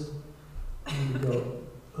just made me go,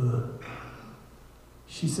 ugh.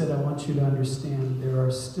 She said, I want you to understand there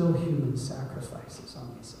are still human sacrifices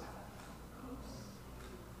on this island.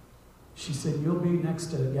 She said, you'll be next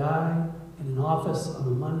to a guy in an office on a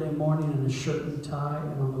Monday morning in a shirt and tie,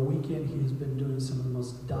 and on the weekend he has been doing some of the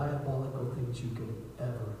most diabolical things you could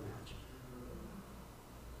ever imagine.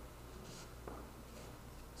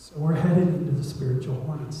 So we're headed into the spiritual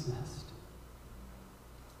hornet's nest.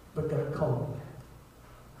 But God called me.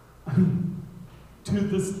 I mean, to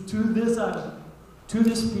this island, to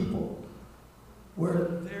this people, where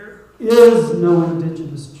there is no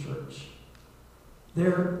indigenous church.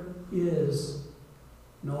 There is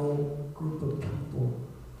no group of people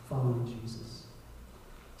following Jesus.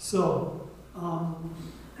 So,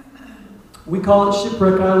 we call it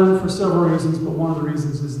Shipwreck Island for several reasons, but one of the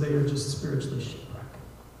reasons is they are just spiritually shipwrecked.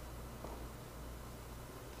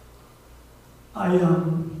 I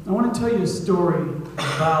want to tell you a story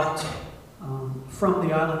about from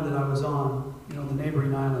the island that I was on, the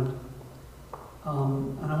neighboring island.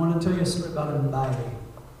 And I want to tell you a story about Mbaye.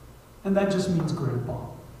 And that just means grandpa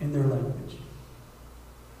in their language.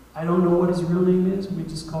 I don't know what his real name is. We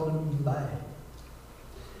just call him Mbaye.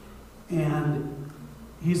 And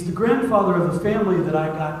he's the grandfather of a family that I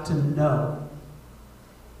got to know.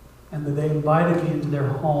 And that they invited me into their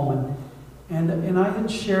home. And I had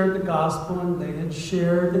shared the gospel, and they had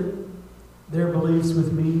shared their beliefs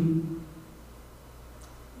with me.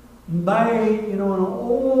 Mbaye, and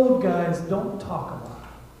old guys don't talk a lot.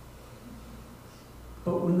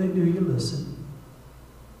 But when they do, you listen.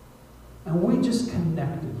 And we just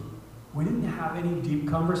connected. We didn't have any deep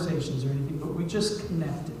conversations or anything, but we just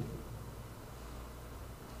connected.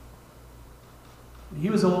 He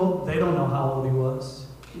was old. They don't know how old he was.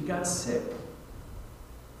 He got sick.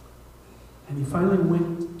 And he finally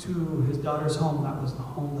went to his daughter's home. That was the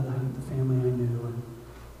home the family I knew.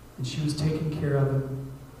 And she was taking care of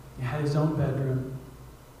him. He had his own bedroom.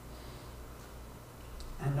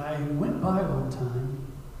 And I went by one time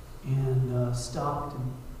and stopped,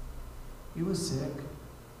 and he was sick.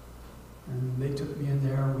 And they took me in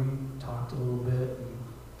there, and we talked a little bit.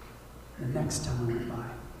 And the next time I went by,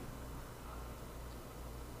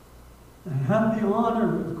 I had the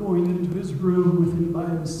honor of going into his room with him by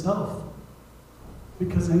himself,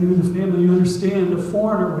 because I knew the family. You understand, a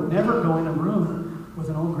foreigner would never go in a room with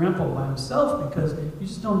an old grandpa by himself, because you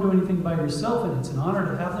just don't do anything by yourself, and it's an honor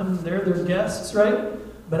to have them there. They're guests, right?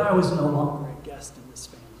 But I was no longer a guest in this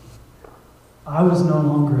family. I was no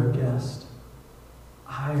longer a guest.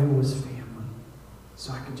 I was family.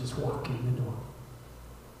 So I could just walk in the door.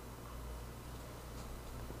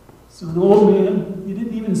 So an old man, he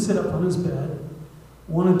didn't even sit up on his bed.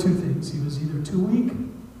 One of two things. He was either too weak,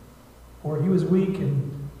 or he was weak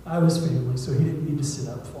and I was family, so he didn't need to sit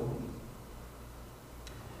up for me.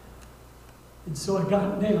 And so I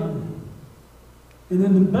got down. And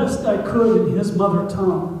then the best I could in his mother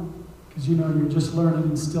tongue, because you know you're just learning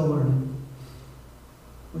and still learning,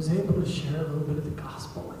 was able to share a little bit of the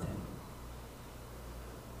gospel with him.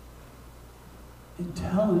 And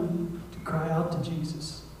tell him to cry out to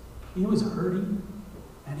Jesus. He was hurting,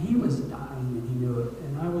 and he was dying, and he knew it.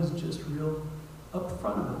 And I was just real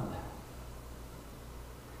upfront about that.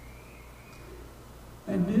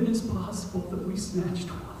 And it is possible that we snatched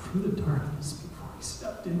one from the darkness before he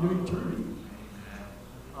stepped into eternity.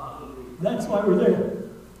 That's why we're there.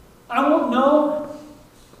 I won't know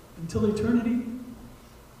until eternity.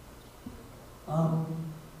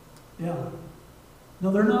 Yeah.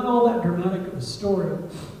 No, they're not all that dramatic of a story.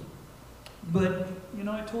 But, you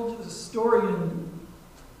know, I told you this story, and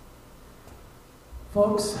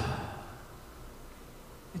folks,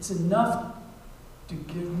 it's enough to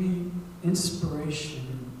give me inspiration,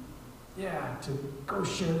 to go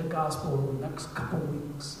share the gospel over the next couple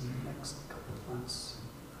weeks and the next couple months.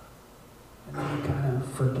 And then you kind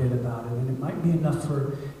of forget about it. And it might be enough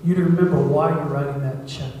for you to remember why you're writing that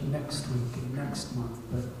check next week and next month.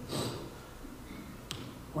 But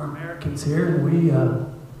we're Americans here, and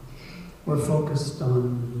we're focused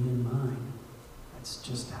on me and mine. That's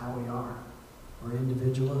just how we are. We're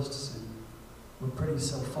individualists, and we're pretty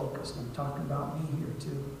self-focused. I'm talking about me here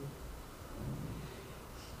too.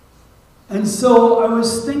 And so I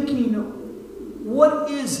was thinking, what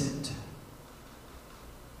is it?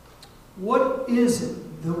 What is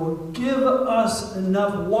it that will give us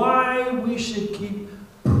enough? Why we should keep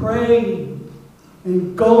praying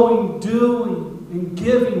and going, doing, and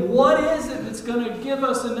giving? What is it that's going to give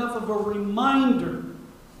us enough of a reminder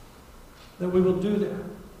that we will do that?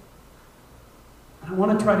 And I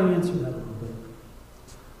want to try to answer that a little bit.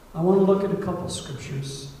 I want to look at a couple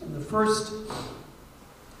scriptures. And the first,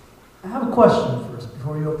 I have a question first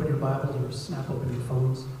before you open your Bibles or snap open your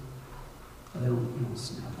phones. They don't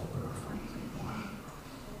snap open our phones anymore.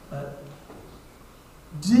 But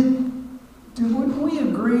wouldn't we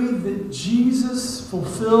agree that Jesus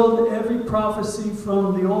fulfilled every prophecy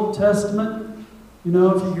from the Old Testament? You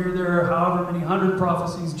know, if you hear there are however many 100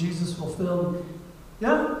 prophecies Jesus fulfilled.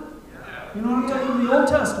 Yeah? You know what I'm talking about? The Old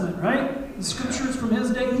Testament, right? The scriptures from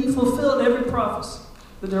his day. He fulfilled every prophecy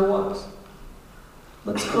that there was.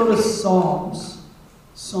 Let's go to Psalms.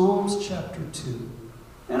 Psalms chapter 2.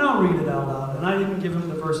 And I'll read it out loud. And I didn't give him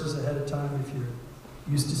the verses ahead of time if you're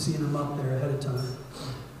used to seeing them up there ahead of time.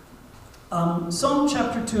 Psalm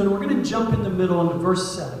chapter 2, and we're going to jump in the middle into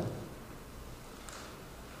verse 7.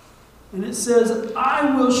 And it says,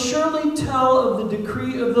 I will surely tell of the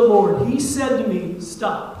decree of the Lord. He said to me,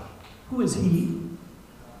 stop. Who is he?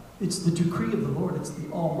 It's the decree of the Lord. It's the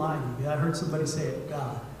Almighty. I heard somebody say it,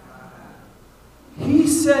 God. He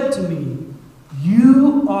said to me,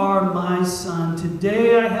 you are my son.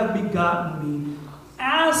 Today I have begotten me.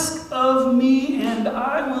 Ask of me, and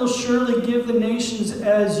I will surely give the nations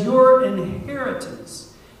as your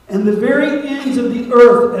inheritance, and the very ends of the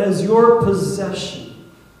earth as your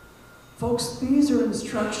possession. Folks, these are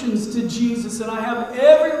instructions to Jesus, and I have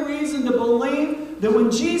every reason to believe that when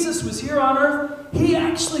Jesus was here on earth, he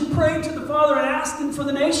actually prayed to the Father and asked him for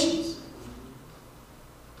the nations.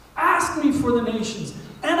 Ask me for the nations,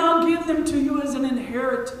 and I'll give them to you as an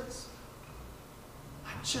inheritance.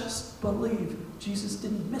 I just believe Jesus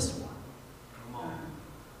didn't miss one. Come on.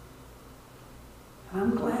 And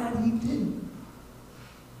I'm glad he didn't.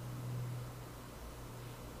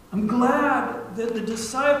 I'm glad that the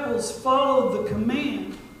disciples followed the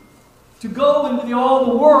command to go into all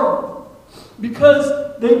the world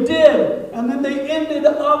because they did. And then they ended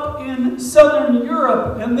up in southern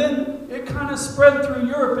Europe. And then it kind of spread through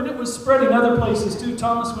Europe. And it was spreading other places too.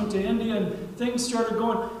 Thomas went to India and things started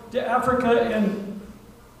going to Africa.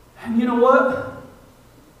 And you know what?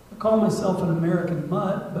 I call myself an American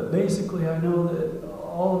mutt. But basically I know that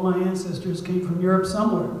all of my ancestors came from Europe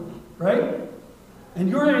somewhere. Right? And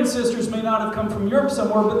your ancestors may not have come from Europe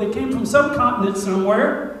somewhere, but they came from some continent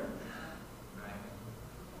somewhere.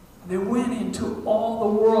 They went into all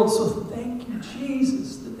the world, so thank you,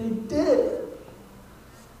 Jesus, that they did.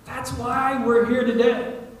 That's why we're here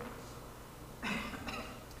today.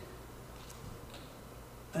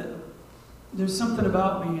 There's something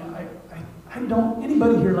about me. I don't.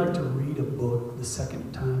 Anybody here like to read a book the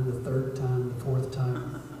second time, the third time, the fourth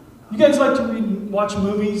time? You guys like to watch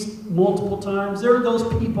movies multiple times? There are those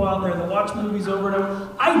people out there that watch movies over and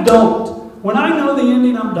over. I don't. When I know the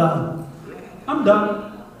ending, I'm done. I'm done.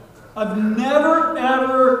 I've never,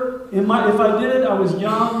 ever, if I did it, I was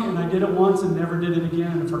young and I did it once and never did it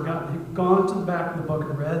again and forgotten it. Gone to the back of the book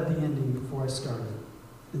and read the ending before I started.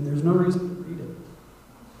 And there's no reason to read it.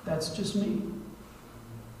 That's just me.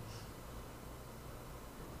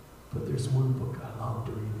 But there's one book I love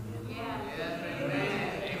to read the ending.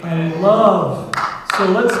 I love. So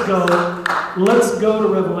let's go to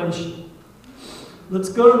Revelation. Let's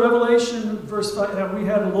go to Revelation, verse 5. We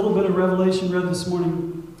had a little bit of Revelation read this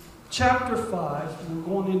morning. Chapter 5, and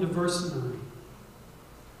we're going into verse 9.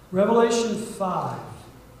 Revelation 5,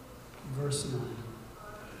 verse 9.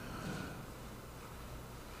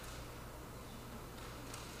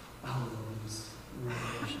 Oh,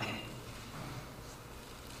 Revelation.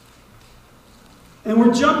 And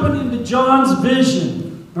we're jumping into John's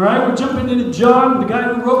vision. All right, we're jumping into John, the guy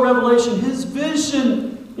who wrote Revelation, his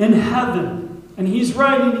vision in heaven. And he's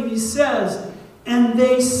writing and he says, and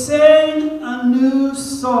they sang a new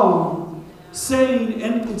song, saying,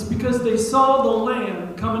 and it's because they saw the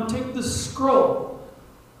Lamb come and take the scroll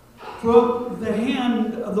from the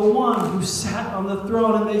hand of the one who sat on the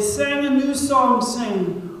throne. And they sang a new song,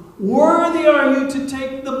 saying, worthy are you to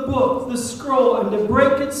take the book, the scroll, and to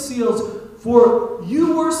break its seals, for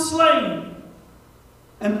you were slain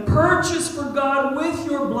and purchased for God with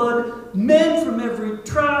your blood men from every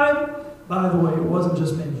tribe. By the way, it wasn't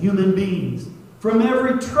just men, human beings. From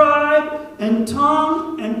every tribe and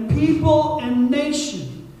tongue and people and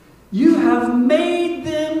nation. You have made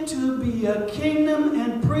them to be a kingdom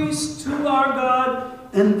and priests to our God,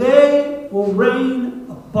 and they will reign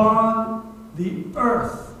upon the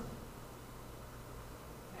earth.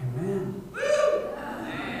 Amen.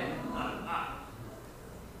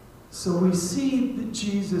 So we see that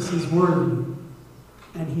Jesus is worthy,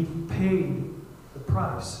 and he paid the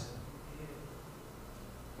price.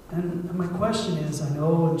 And my question is, I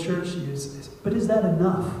know in church is, but is that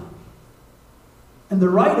enough? And the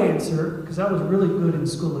right answer, because I was really good in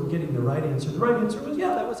school at getting the right answer was,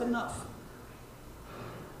 yeah, that was enough.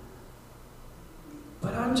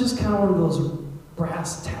 But I'm just kind of one of those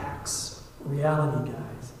brass tacks reality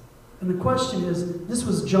guys. And the question is, this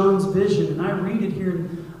was John's vision, and I read it here,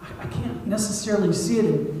 and I can't necessarily see it,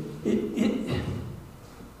 and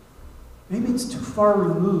maybe it's too far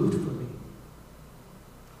removed for me.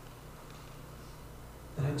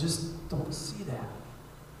 That I just don't see that.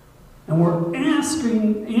 And we're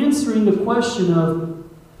answering the question of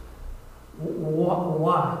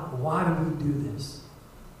why? Why do we do this?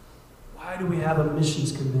 Why do we have a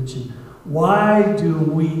missions convention? Why do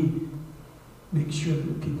we make sure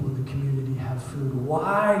that people in the community have food?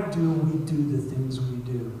 Why do we do the things we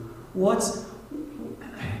do?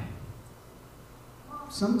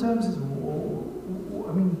 Sometimes it's,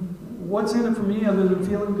 what's in it for me other than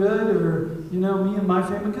feeling good or, me and my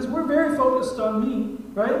family? Because we're very focused on me,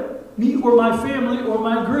 right? Me or my family or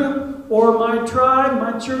my group or my tribe,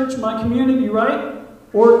 my church, my community, right?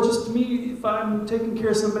 Or just me if I'm taking care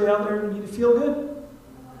of somebody out there and need to feel good.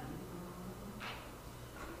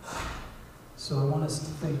 So I want us to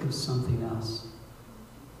think of something else.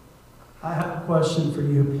 I have a question for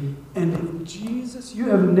you. And if Jesus, you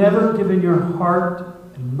have never given your heart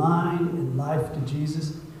and mind and life to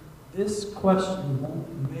Jesus, this question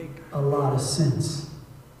won't make a lot of sense.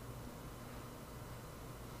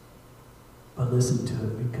 But listen to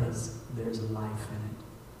it because there's life in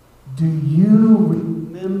it. Do you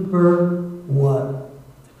remember what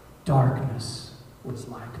darkness was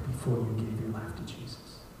like before you gave your life to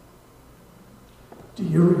Jesus? Do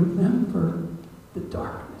you remember the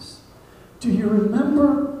darkness? Do you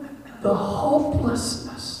remember the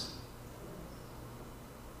hopelessness?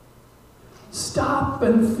 Stop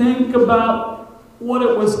and think about what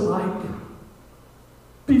it was like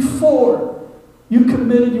before you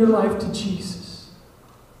committed your life to Jesus.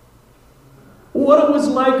 what it was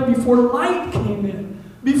like before light came in,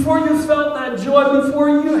 before you felt that joy, before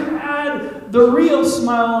you had the real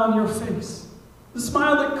smile on your face. The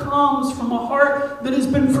smile that comes from a heart that has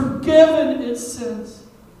been forgiven its sins.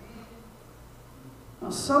 Now,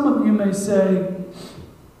 some of you may say,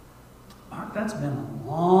 Mark, that's been a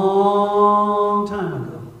long time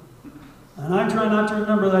ago. And I try not to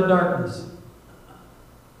remember that darkness.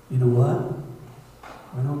 You know what?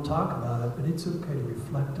 We don't talk about it, but it's okay to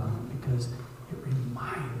reflect on it because it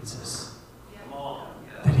reminds us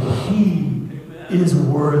that He is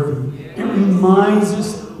worthy. It reminds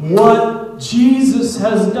us what Jesus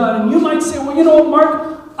has done. And you might say, well, you know what,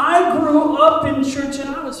 Mark? I grew up in church and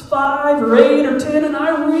I was 5 or 8 or 10 and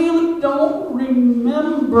I really don't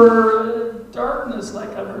remember darkness like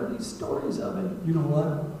I've heard these stories of it. You know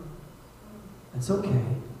what? That's okay,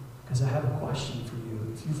 because I have a question for you.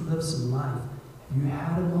 If you've lived some life, have you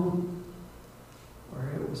had a moment where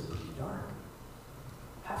it was pretty dark?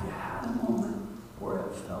 Have you had a moment where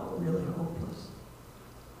it felt really hopeless?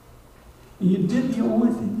 And you did the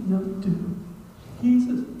only thing you know to do.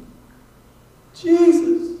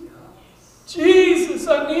 Jesus, I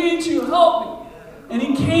need you, help me. And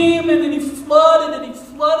He came in and He flooded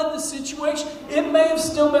the situation. It may have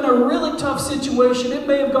still been a really tough situation. It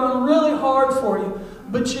may have gone really hard for you.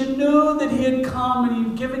 But you knew that He had come and He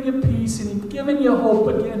had given you peace and He had given you hope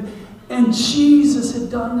again. And Jesus had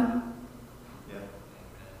done that.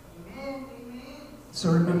 Yeah.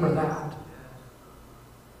 So remember that.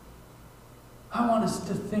 I want us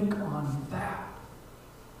to think on that.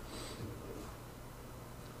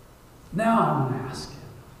 Now I want to ask you,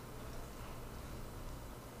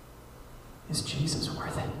 is Jesus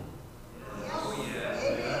worth it?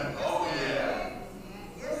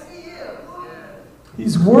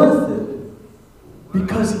 He's worth it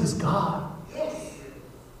because He's God.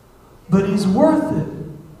 But He's worth it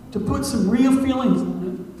to put some real feelings on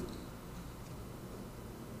it.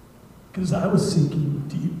 Because I was sinking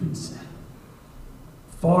deep in sin,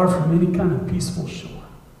 far from any kind of peaceful shore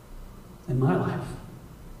in my life.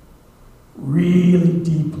 Really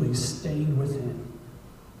deeply stained within.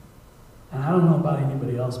 And I don't know about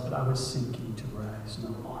anybody else, but I was sinking to rise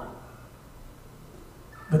no more.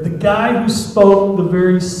 But the guy who spoke the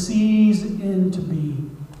very seas into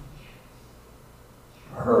being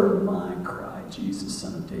heard my cry, Jesus,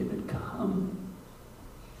 Son of David, come.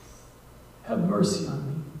 Have mercy on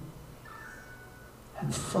me.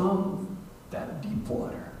 And from that deep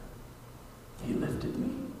water, He lifted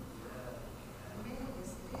me.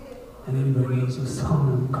 And anybody knows the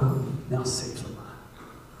song I'm quoting, now save them.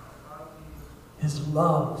 His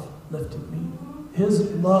love lifted me. His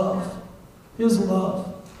love. His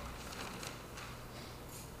love.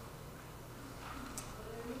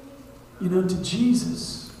 You know, to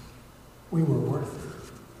Jesus, we were worth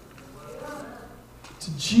it.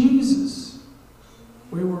 To Jesus,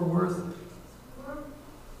 we were worth it.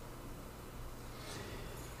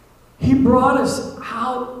 He brought us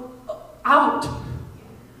out.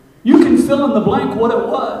 You can fill in the blank what it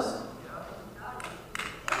was.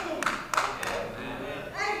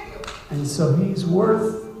 And so He's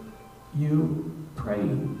worth you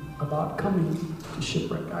praying about coming to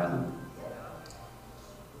Shipwreck Island.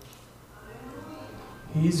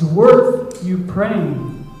 He's worth you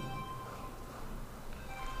praying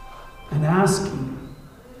and asking,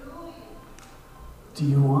 do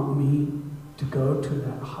you want me to go to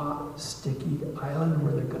that hot, sticky island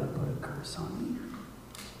where they're going to put a curse on me?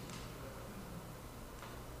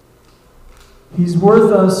 He's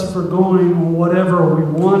worth us forgoing whatever we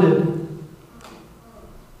wanted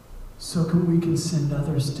so we can send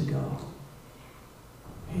others to go.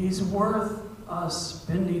 He's worth us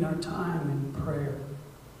spending our time in prayer.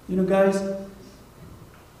 You know, guys,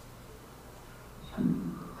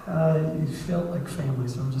 it felt like family,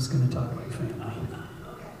 so I'm just going to talk like family.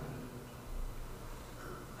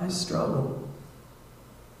 I struggle.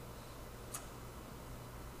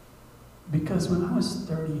 Because when I was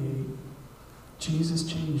 38, Jesus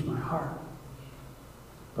changed my heart.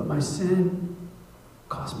 But my sin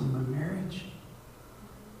cost me my marriage.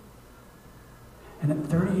 And at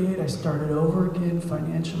 38, I started over again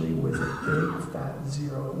financially with a big, fat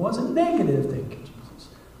zero. It wasn't negative, thank you, Jesus,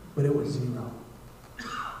 but it was 0.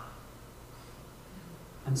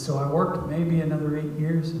 And so I worked maybe another 8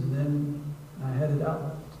 years, and then I headed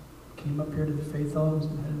out. Came up here to the Faith Homes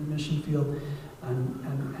and headed to the mission field, and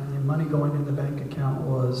the money going in the bank account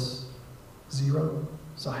was 0.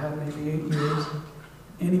 So I had maybe 8 years.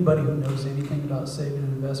 Anybody who knows anything about saving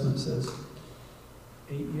and investment says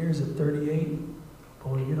 8 years at 38,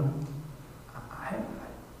 boy, you don't.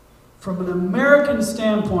 From an American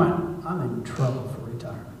standpoint, I'm in trouble for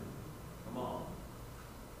retirement.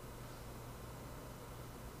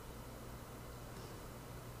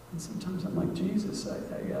 And sometimes I'm like, Jesus, I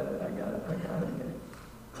got it.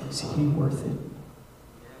 Is he worth it?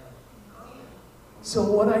 So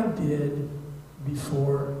what I did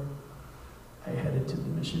before I headed to the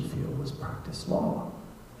mission field was practice law.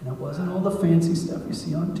 And it wasn't all the fancy stuff you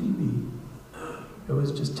see on TV. It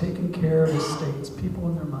was just taking care of estates, people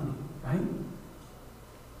and their money, right?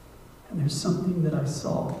 And there's something that I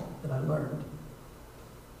saw, that I learned.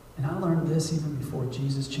 And I learned this even before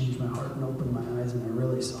Jesus changed my heart and opened my eyes and I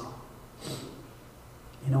really saw.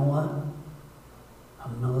 You know what? A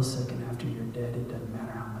millisecond after you're dead, it doesn't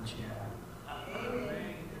matter how much you have.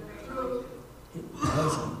 It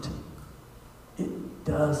doesn't. It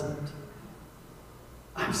doesn't.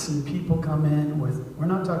 I've seen people come in with, we're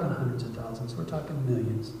not talking hundreds of thousands, we're talking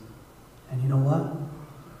millions. And you know what?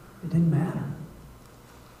 It didn't matter.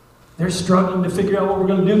 They're struggling to figure out what we're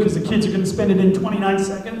going to do because the kids are going to spend it in 29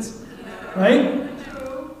 seconds. Right?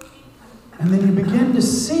 And then you begin to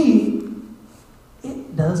see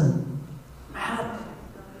it doesn't matter.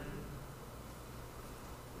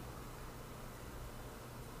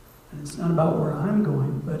 And it's not about where I'm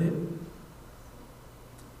going, but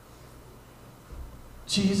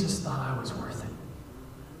Jesus thought I was worth it.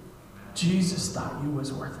 Jesus thought you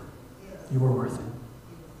was worth it. You were worth it.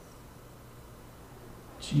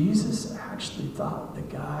 Jesus actually thought the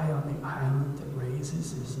guy on the island that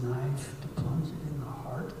raises his knife to plunge it in the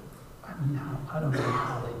heart. I mean, I don't know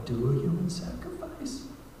how they do a human sacrifice.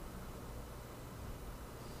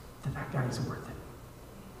 That guy's worth it.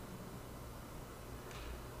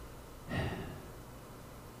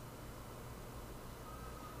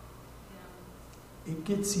 It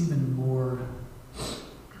gets even more,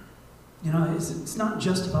 it's not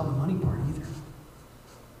just about the money part either.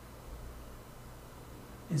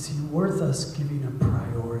 Is he worth us giving a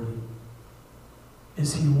priority?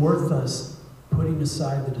 Is he worth us putting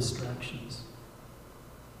aside the distractions?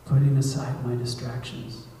 Putting aside my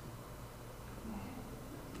distractions.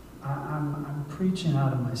 I'm preaching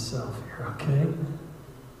out of myself here, okay?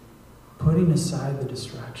 Putting aside the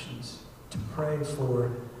distractions to pray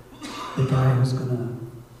for the guy who's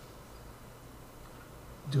going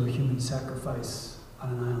to do a human sacrifice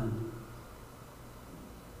on an island.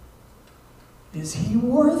 Is he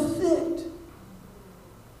worth it?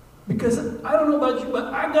 Because I don't know about you,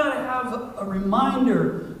 but I got to have a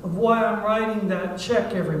reminder of why I'm writing that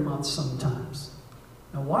check every month sometimes.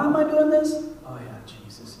 Now, why am I doing this? Oh yeah,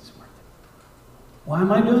 Jesus is worth it. Why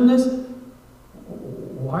am I doing this?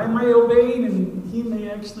 Why am I obeying and he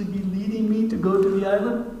may actually be leading me to go to the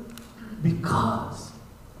island? Because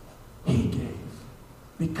he gave.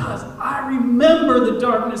 Because I remember the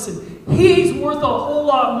darkness and he's worth a whole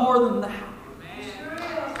lot more than that.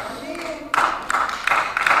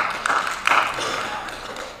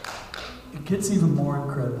 It gets even more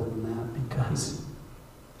incredible than that because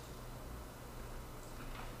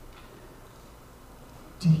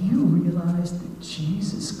do you realize that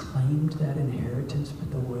Jesus claimed that inheritance,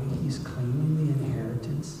 but the way he's claiming the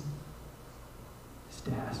inheritance is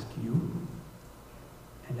to ask you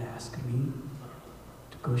and ask me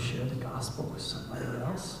to go share the gospel with somebody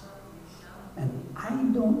else? And I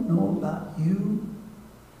don't know about you,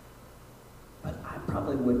 but I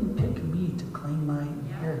probably wouldn't pick me to claim my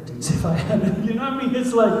inheritance if I had it. You know what I mean?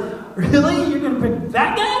 It's like, really? You're going to pick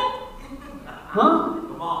that guy? Huh?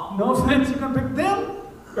 Come on. No offense, you're going to pick them?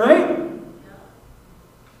 Right?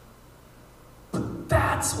 But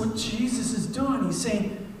that's what Jesus is doing. He's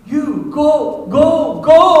saying, you go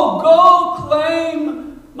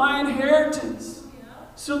claim my inheritance.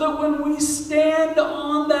 So that when we stand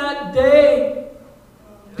on that day,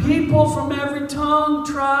 people from every tongue,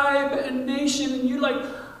 tribe, and nation, and you're like,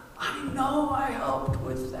 I know I helped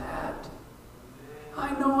with that.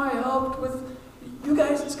 I know I helped with, you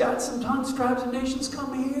guys that's got some tongues, tribes, and nations,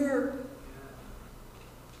 come here.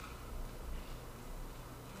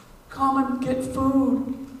 Come and get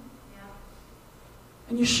food.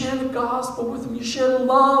 And you share the gospel with them. You share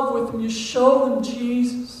love with them. You show them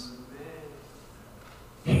Jesus.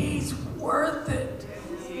 He's worth it.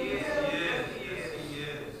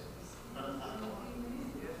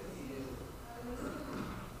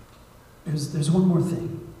 There's one more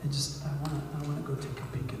thing. I want to go take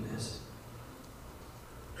a peek at this.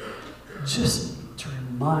 Just to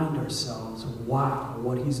remind ourselves, wow,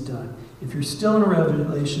 what he's done. If you're still in a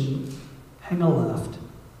Revelation, hang a left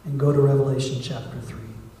and go to Revelation chapter 3.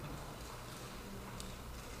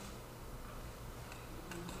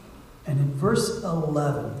 And in verse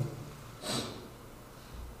 11,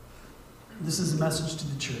 this is a message to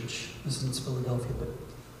the church. This is Philadelphia, but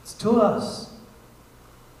it's to us.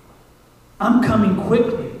 I'm coming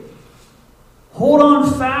quickly. Hold Hold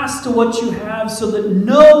on fast to what you have so that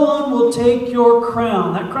no one will take your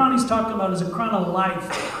crown. That crown he's talking about is a crown of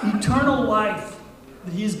life, eternal life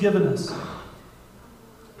that he's given us.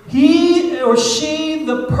 He or she,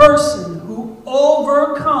 the person who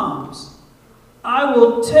overcomes, I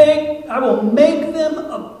will make them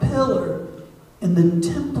a pillar in the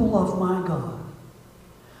temple of my God.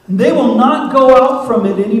 And they will not go out from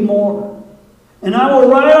it anymore. And I will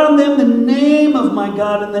write on them the name of my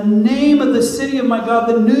God and the name of the city of my God,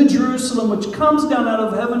 the New Jerusalem, which comes down out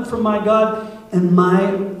of heaven from my God, and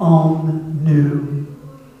my own new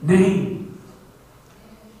name.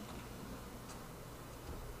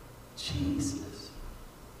 Jesus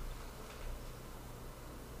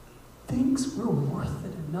thinks we're worth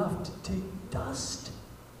it enough to take dust.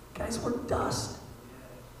 Guys, we're dust.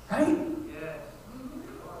 Right?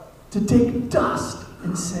 To take dust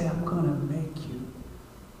and say, I'm going to make you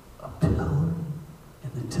a pillar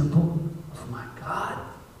in the temple of my God.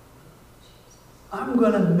 I'm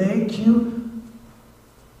going to make you...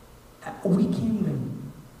 We can't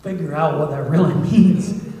even figure out what that really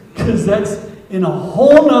means, because that's in a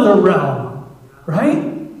whole nother realm,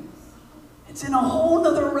 right? It's in a whole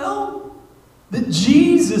nother realm that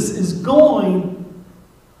Jesus is going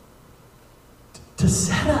to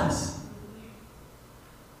set us.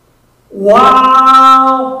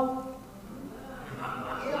 Wow!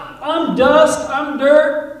 I'm dust, I'm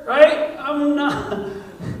dirt, right? I'm not a...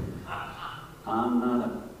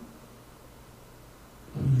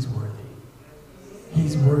 He's worthy.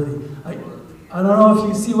 He's worthy. I don't know if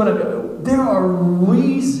you see what I mean. There are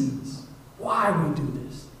reasons why we do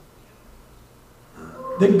this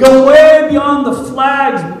that go way beyond the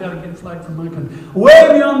flags. We've got to get a flag from my country.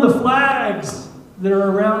 Way beyond the flags that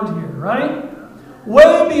are around here, right?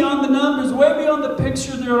 Way beyond the numbers, way beyond the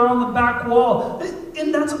picture that are on the back wall.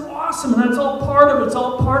 And that's awesome. And that's all part of it. It's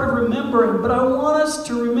all part of remembering. But I want us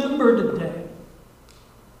to remember today.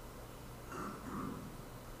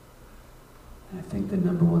 And I think the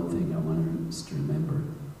number one thing I want us to remember,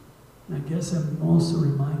 and I guess I'm also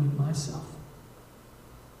reminding myself,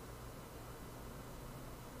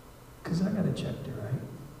 because I got to check it, right?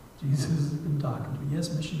 Jesus has been talking to me.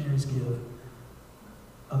 Yes, missionaries give.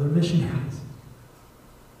 Other missionaries.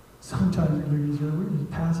 Sometimes we're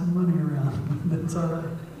just passing money around. That's all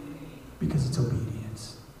right. Because it's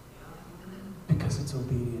obedience. Because it's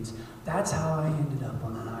obedience. That's how I ended up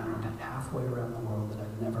on an island halfway around the world that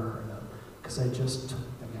I'd never heard of. Because I just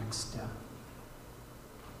took the next step.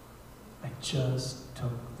 I just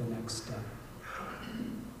took the next step.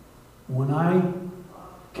 When I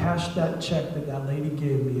cashed that check that lady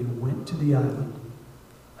gave me and went to the island,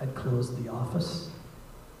 I'd closed the office.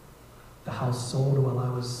 The house sold while I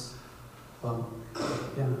was,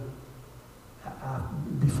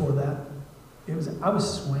 before that, I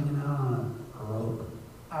was swinging out on a rope.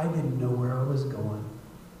 I didn't know where I was going.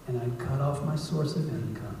 And I'd cut off my source of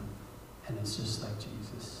income. And it's just like,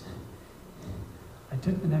 Jesus, I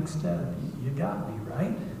took the next step. You got me,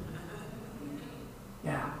 right?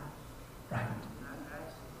 Yeah, right.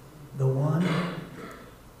 The one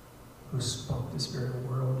who spoke the spirit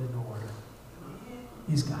world into order.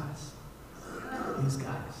 These guys. These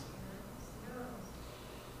guys.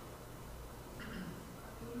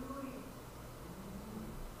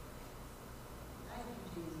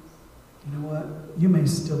 You know what? You may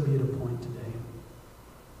still be at a point today.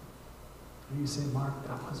 You say, Mark,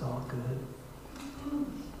 that was all good.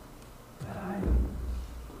 But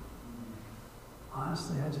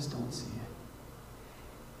honestly, I just don't see it.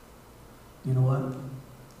 You know what?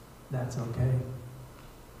 That's okay.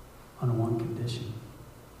 On one condition.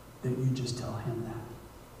 That you just tell him that.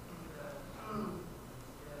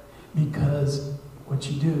 Because what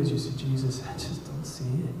you do is you say, Jesus, I just don't see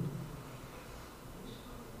it.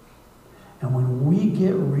 And when we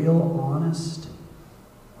get real honest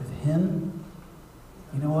with him,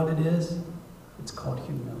 you know what it is? It's called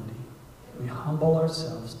humility. We humble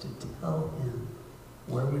ourselves to tell him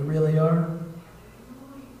where we really are.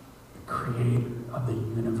 The creator of the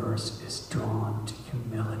universe is drawn to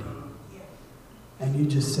humility. And you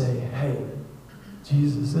just say, hey,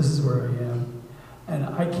 Jesus, this is where I am. And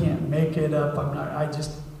I can't make it up. I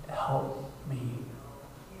just help me.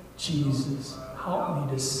 Jesus, help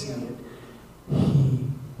me to see it. He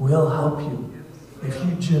will help you. If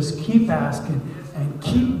you just keep asking and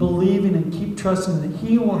keep believing and keep trusting that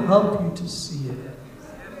he will help you to see it.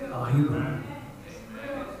 Oh, he will.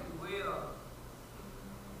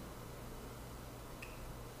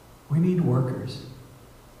 We need workers.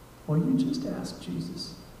 Well, you just ask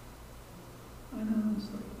Jesus. I know, it's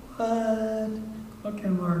like, what? Okay,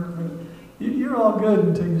 Mark, you're all good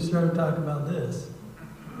until you start talking about this.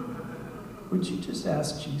 would you just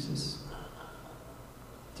ask Jesus,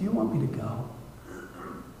 do you want me to go?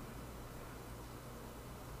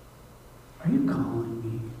 Are you calling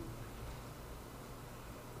me?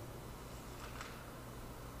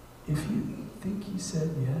 If you think he said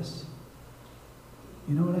yes,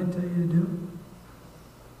 you know what I'd tell you to do?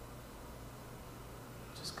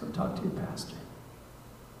 Just go talk to your pastor.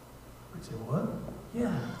 I'd say, what?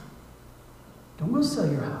 Yeah. Don't go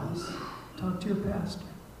sell your house. Talk to your pastor.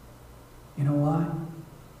 You know why?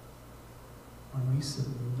 When we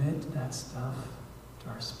submit that stuff to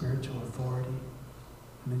our spiritual authority,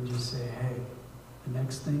 and then just say, hey, the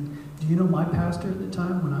next thing. Do you know my pastor at the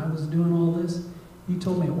time when I was doing all this? He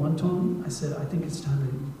told me at one time, I said, I think it's time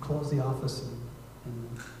to close the office.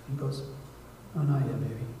 And he goes, oh, not yet,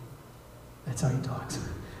 baby. That's how he talks.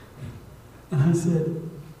 And I said,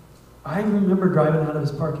 I remember driving out of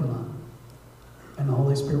his parking lot, and the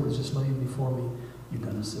Holy Spirit was just laying before me, you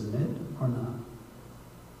going to submit or not?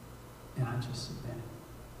 And I just submitted.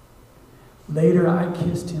 Later, I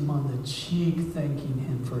kissed him on the cheek, thanking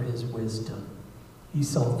him for his wisdom. He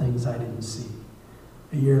saw things I didn't see.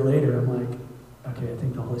 A year later, I'm like, okay, I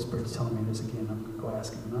think the Holy Spirit's telling me this again. I'm going to go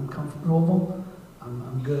ask him. And I'm comfortable.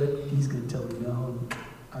 I'm good. He's going to tell me no. And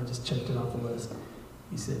I just checked it off the list.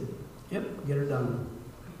 He said, yep, get her done.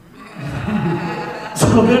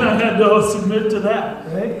 So then I had to submit to that,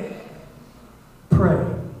 right? Pray.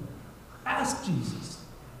 Ask Jesus,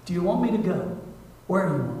 do you want me to go? Where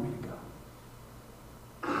do you want me to go?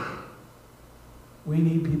 We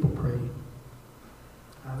need people praying.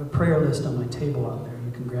 I have a prayer list on my table out there.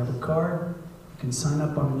 You can grab a card. You can sign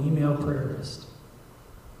up on an email prayer list.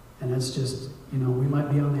 And it's just, we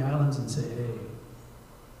might be on the islands and say, hey,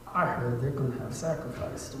 I heard they're going to have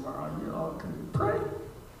sacrifice tomorrow. You all can pray.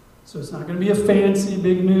 So it's not going to be a fancy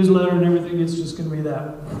big newsletter and everything. It's just going to be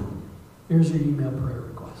that. Here's your email prayer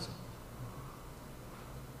request.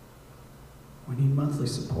 We need monthly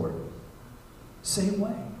support. Same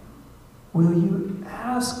way. Will you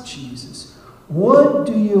ask Jesus, what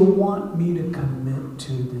do you want me to commit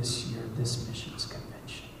to this year, this missions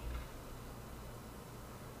convention?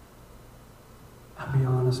 I'll be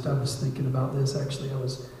honest, I was thinking about this. Actually, I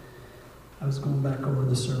was going back over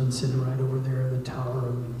the sermon, sitting right over there in the tower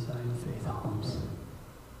room in Zion Faith Homes.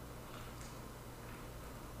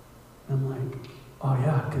 I'm like, oh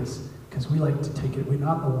yeah, because we like to take it. We're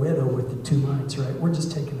not a widow with the 2 mites, right? We're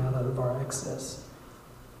just taking that out of our excess.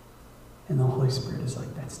 And the Holy Spirit is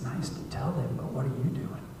like, that's nice to tell them, but what are you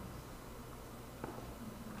doing?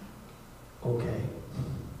 Okay.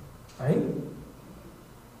 Right?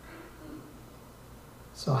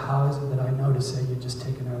 So how is it that I know to say you're just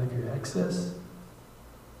taking out of your excess?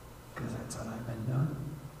 Because that's what I've been doing.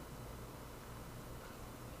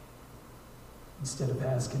 Instead of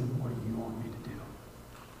asking, what do you want me to do?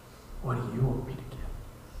 What do you want me to give?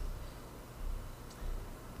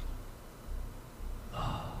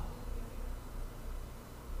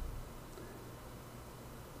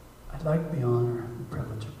 I'd like the honor and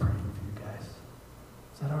privilege of praying for you guys.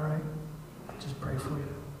 Is that all right? I'll just pray for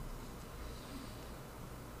you.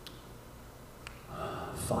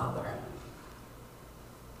 Father,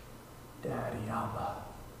 Daddy, Abba,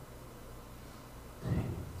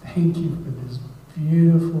 thank you for this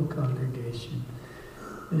beautiful congregation,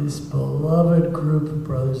 this beloved group of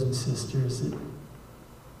brothers and sisters that,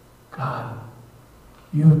 God,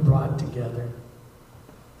 you have brought together.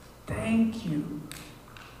 Thank you.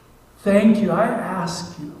 Thank you. I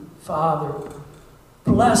ask you, Father,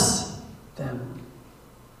 bless them.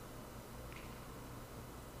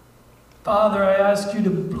 Father, I ask you to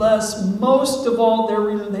bless most of all their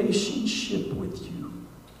relationship with you.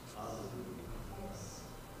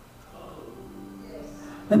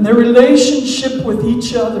 And their relationship with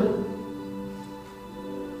each other.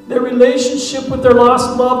 Their relationship with their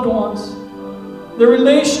lost loved ones. Their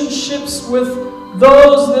relationships with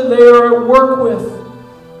those that they are at work with.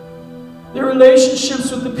 Their relationships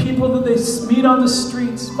with the people that they meet on the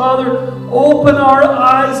streets. Father, open our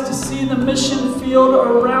eyes to see the mission field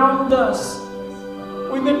around us.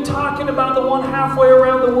 We've been talking about the one halfway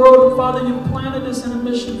around the world, and Father, you've planted us in a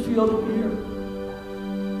mission field here.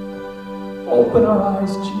 Open our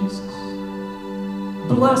eyes, Jesus.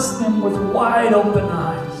 Bless them with wide open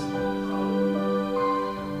eyes.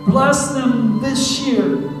 Bless them this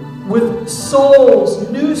year with souls,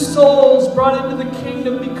 new souls brought into the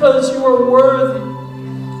kingdom because you are worthy.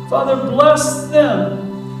 Father, bless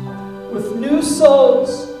them with new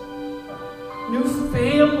souls, new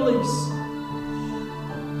families,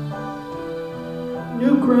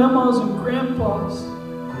 new grandmas and grandpas.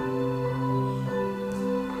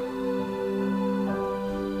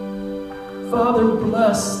 Father,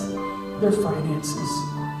 bless their finances.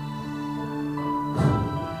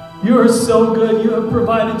 You are so good. You have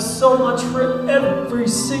provided so much for every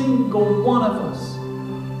single one of us.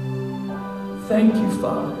 Thank you,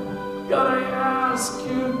 Father. God, I ask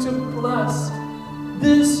you to bless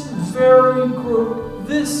this very group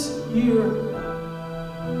this year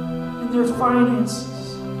in their finances.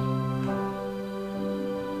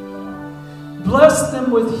 Bless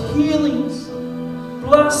them with healings.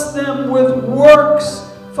 Bless them with works.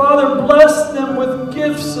 Father, bless them with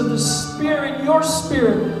gifts of the Spirit, your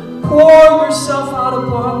Spirit. Pour yourself out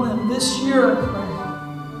upon them this year, I pray.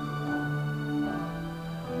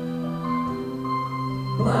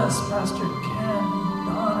 Bless Pastor Ken and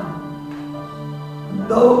Donna and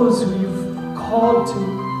those who you've called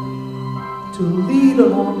to lead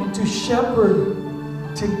along and to shepherd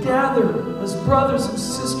together as brothers and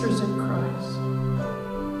sisters in Christ.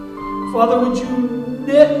 Father, would you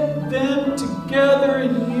knit them together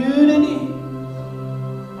in unity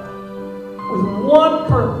with one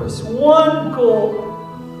purpose, one goal,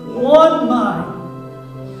 one mind,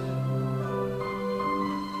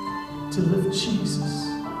 to lift Jesus,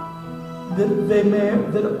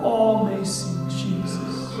 that all may see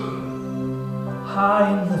Jesus high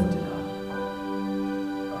and lifted up.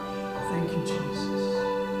 Thank you, Jesus.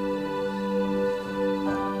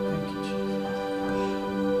 Thank you, Jesus.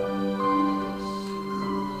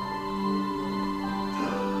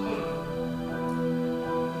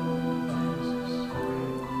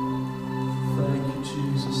 Thank you,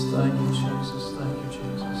 Jesus. Thank you, Jesus. Thank you,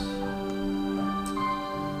 Jesus.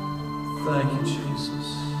 Thank you, Jesus.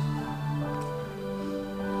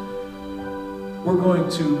 We're going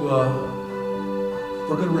to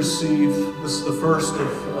receive, this is the first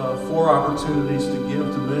of 4 opportunities to give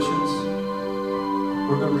to missions.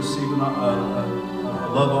 We're going to receive a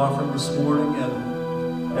love offering this morning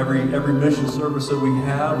and every mission service that we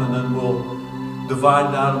have, and then we'll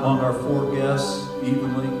divide that among our 4 guests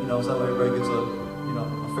evenly, so that way everybody gets a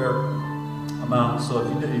fair amount. So if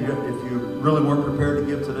you really weren't prepared to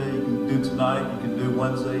give today, you can do tonight, you can do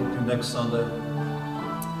Wednesday, you can do next Sunday.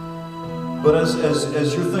 But as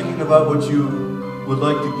you're thinking about what you would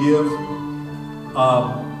like to give,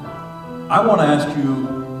 I want to ask you,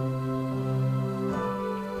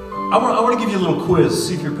 I want to give you a little quiz,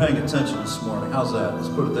 see if you're paying attention this morning. How's that? Let's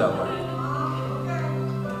put it that way.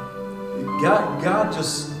 God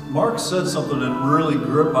just, Mark said something that really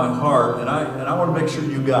gripped my heart, and I want to make sure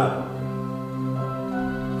you got it.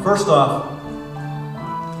 First off,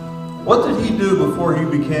 what did he do before he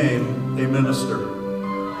became a minister?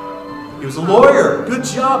 He was a lawyer. Good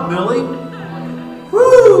job, Millie.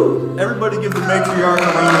 Woo! Everybody give the matriarch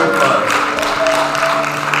a round of applause.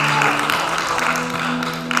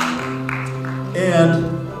 And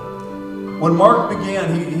when Mark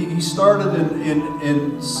began, he started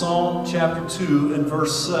in Psalm chapter 2 and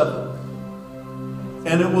verse 7.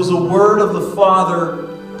 And it was a word of the Father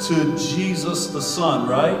to Jesus the Son,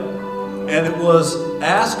 right? And it was,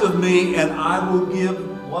 ask of me and I will give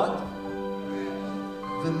what?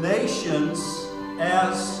 The nations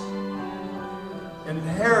as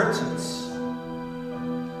inheritance.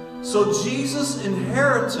 So Jesus'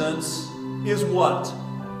 inheritance is what?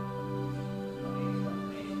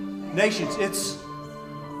 Nations. It's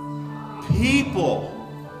people.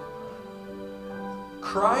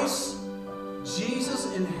 Christ, Jesus'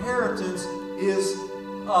 inheritance is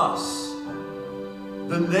us.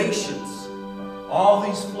 The nations. All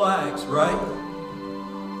these flags, right?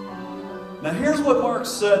 Now here's what Mark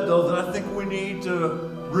said, though, that I think we need to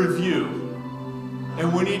review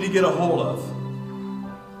and we need to get a hold of.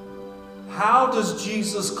 How does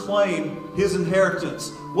Jesus claim his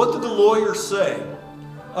inheritance? What did the lawyer say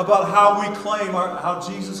about how how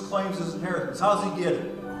Jesus claims his inheritance? How does he get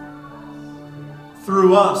it?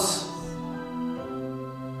 Through us.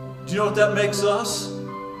 Do you know what that makes us?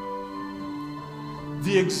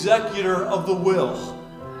 The executor of the will.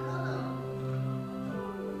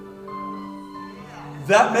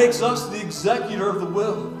 That makes us the executor of the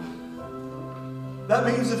will. That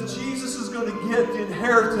means if Jesus is going to get the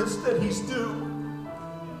inheritance that he's due,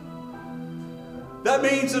 that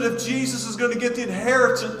means that if Jesus is going to get the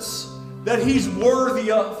inheritance that he's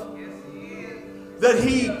worthy of, that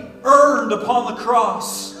he earned upon the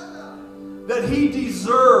cross, that he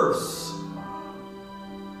deserves,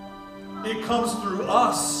 it comes through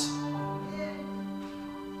us.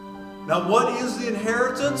 Now, what is the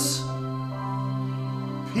inheritance?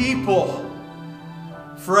 People.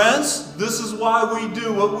 Friends, this is why we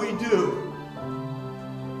do what we do.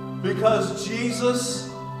 Because Jesus'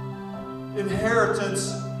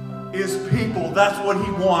 inheritance is people. That's what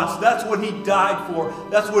he wants. That's what he died for.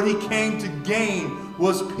 That's what he came to gain,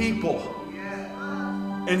 was people.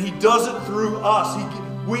 And He does it through us.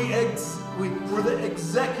 We're the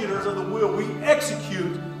executors of the will. We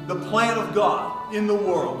execute the plan of God in the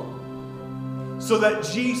world so that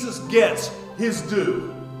Jesus gets His due.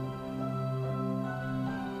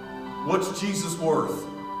 What's Jesus worth?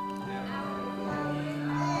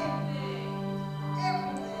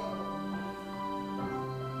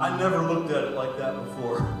 I never looked at it like that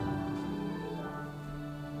before.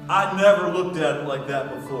 I never looked at it like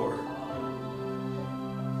that before.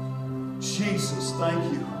 Jesus, thank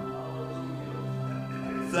you.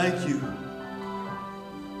 Thank you.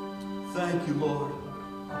 Thank you, Lord.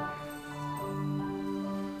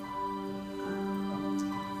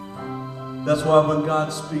 That's why when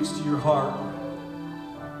God speaks to your heart,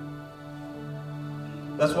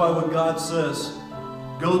 that's why when God says,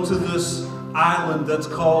 go to this island that's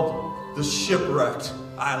called the shipwrecked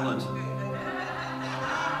island.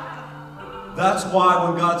 That's why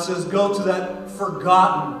when God says, go to that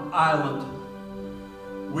forgotten island,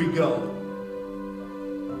 we go.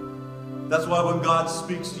 That's why when God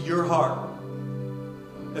speaks to your heart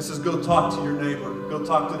and says, go talk to your neighbor, go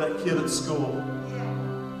talk to that kid at school.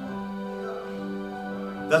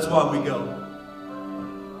 That's why we go.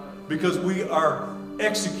 Because we are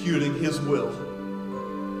executing His will.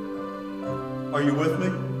 Are you with me?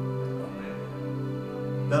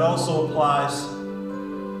 That also applies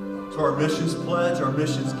to our missions pledge, our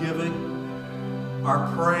missions giving, our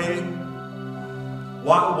praying.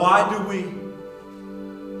 Why do we?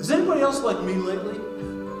 Is anybody else like me lately?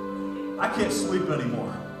 I can't sleep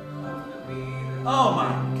anymore. Oh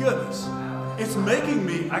my goodness. It's making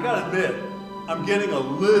me, I gotta admit, I'm getting a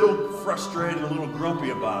little frustrated, a little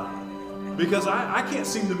grumpy about it. Because I can't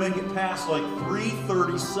seem to make it past like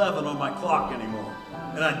 3:37 on my clock anymore.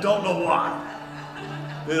 And I don't know why.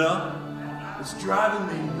 You know? It's driving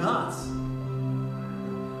me nuts.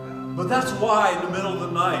 But that's why in the middle of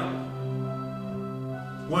the night,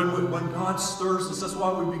 when God stirs us, that's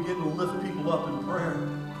why we begin to lift people up in prayer.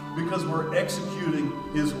 Because we're executing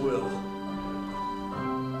His will.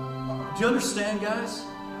 Do you understand, guys?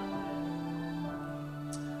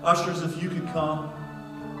 Ushers, if you could come.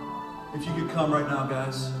 If you could come right now,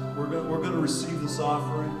 guys. We're going to receive this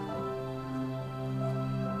offering.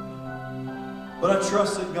 But I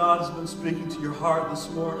trust that God has been speaking to your heart this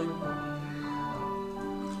morning.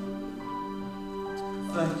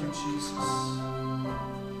 Thank you, Jesus.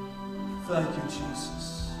 Thank you,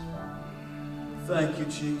 Jesus. Thank you,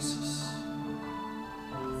 Jesus.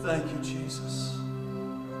 Thank you, Jesus.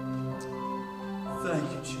 Thank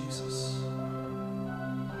you, Jesus.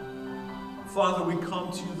 Father, we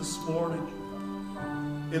come to you this morning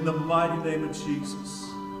in the mighty name of Jesus.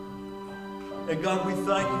 And God, we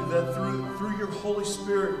thank you that through your Holy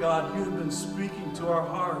Spirit, God, you have been speaking to our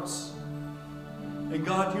hearts. And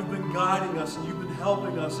God, you've been guiding us, and you've been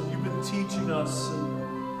helping us, and you've been teaching us.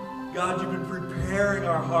 And God, you've been preparing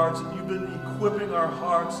our hearts, and you've been equipping our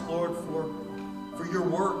hearts, Lord, for your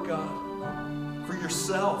work, God, for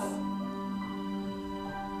yourself.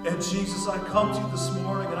 And Jesus, I come to you this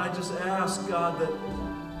morning, and I just ask, God, that,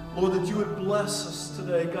 Lord, that you would bless us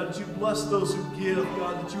today. God, that you bless those who give.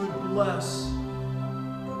 God, that you would bless.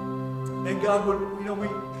 And God,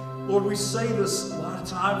 Lord, we say this a lot of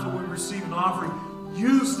times when we receive an offering.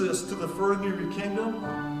 Use this to the furthering of your kingdom.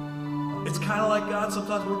 It's kind of like, God,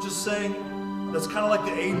 sometimes we're just saying, that's kind of like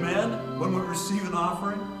the amen when we receive an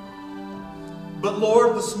offering. But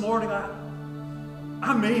Lord, this morning,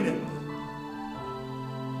 I mean it.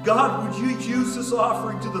 God, would you use this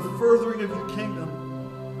offering to the furthering of your kingdom?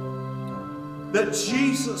 That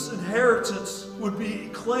Jesus' inheritance would be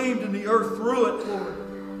claimed in the earth through it, Lord.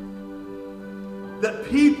 That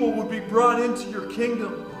people would be brought into your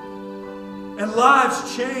kingdom and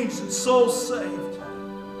lives changed and souls saved.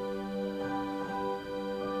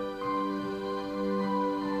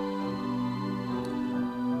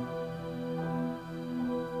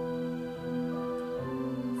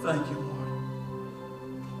 Thank you, Lord.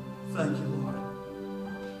 Thank you, Lord.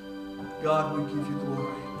 God, we give you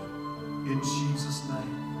glory. In Jesus'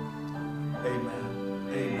 name. Amen.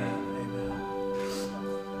 Amen. Amen.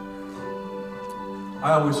 I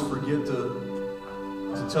always forget to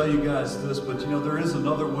tell you guys this, but there is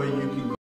another way you can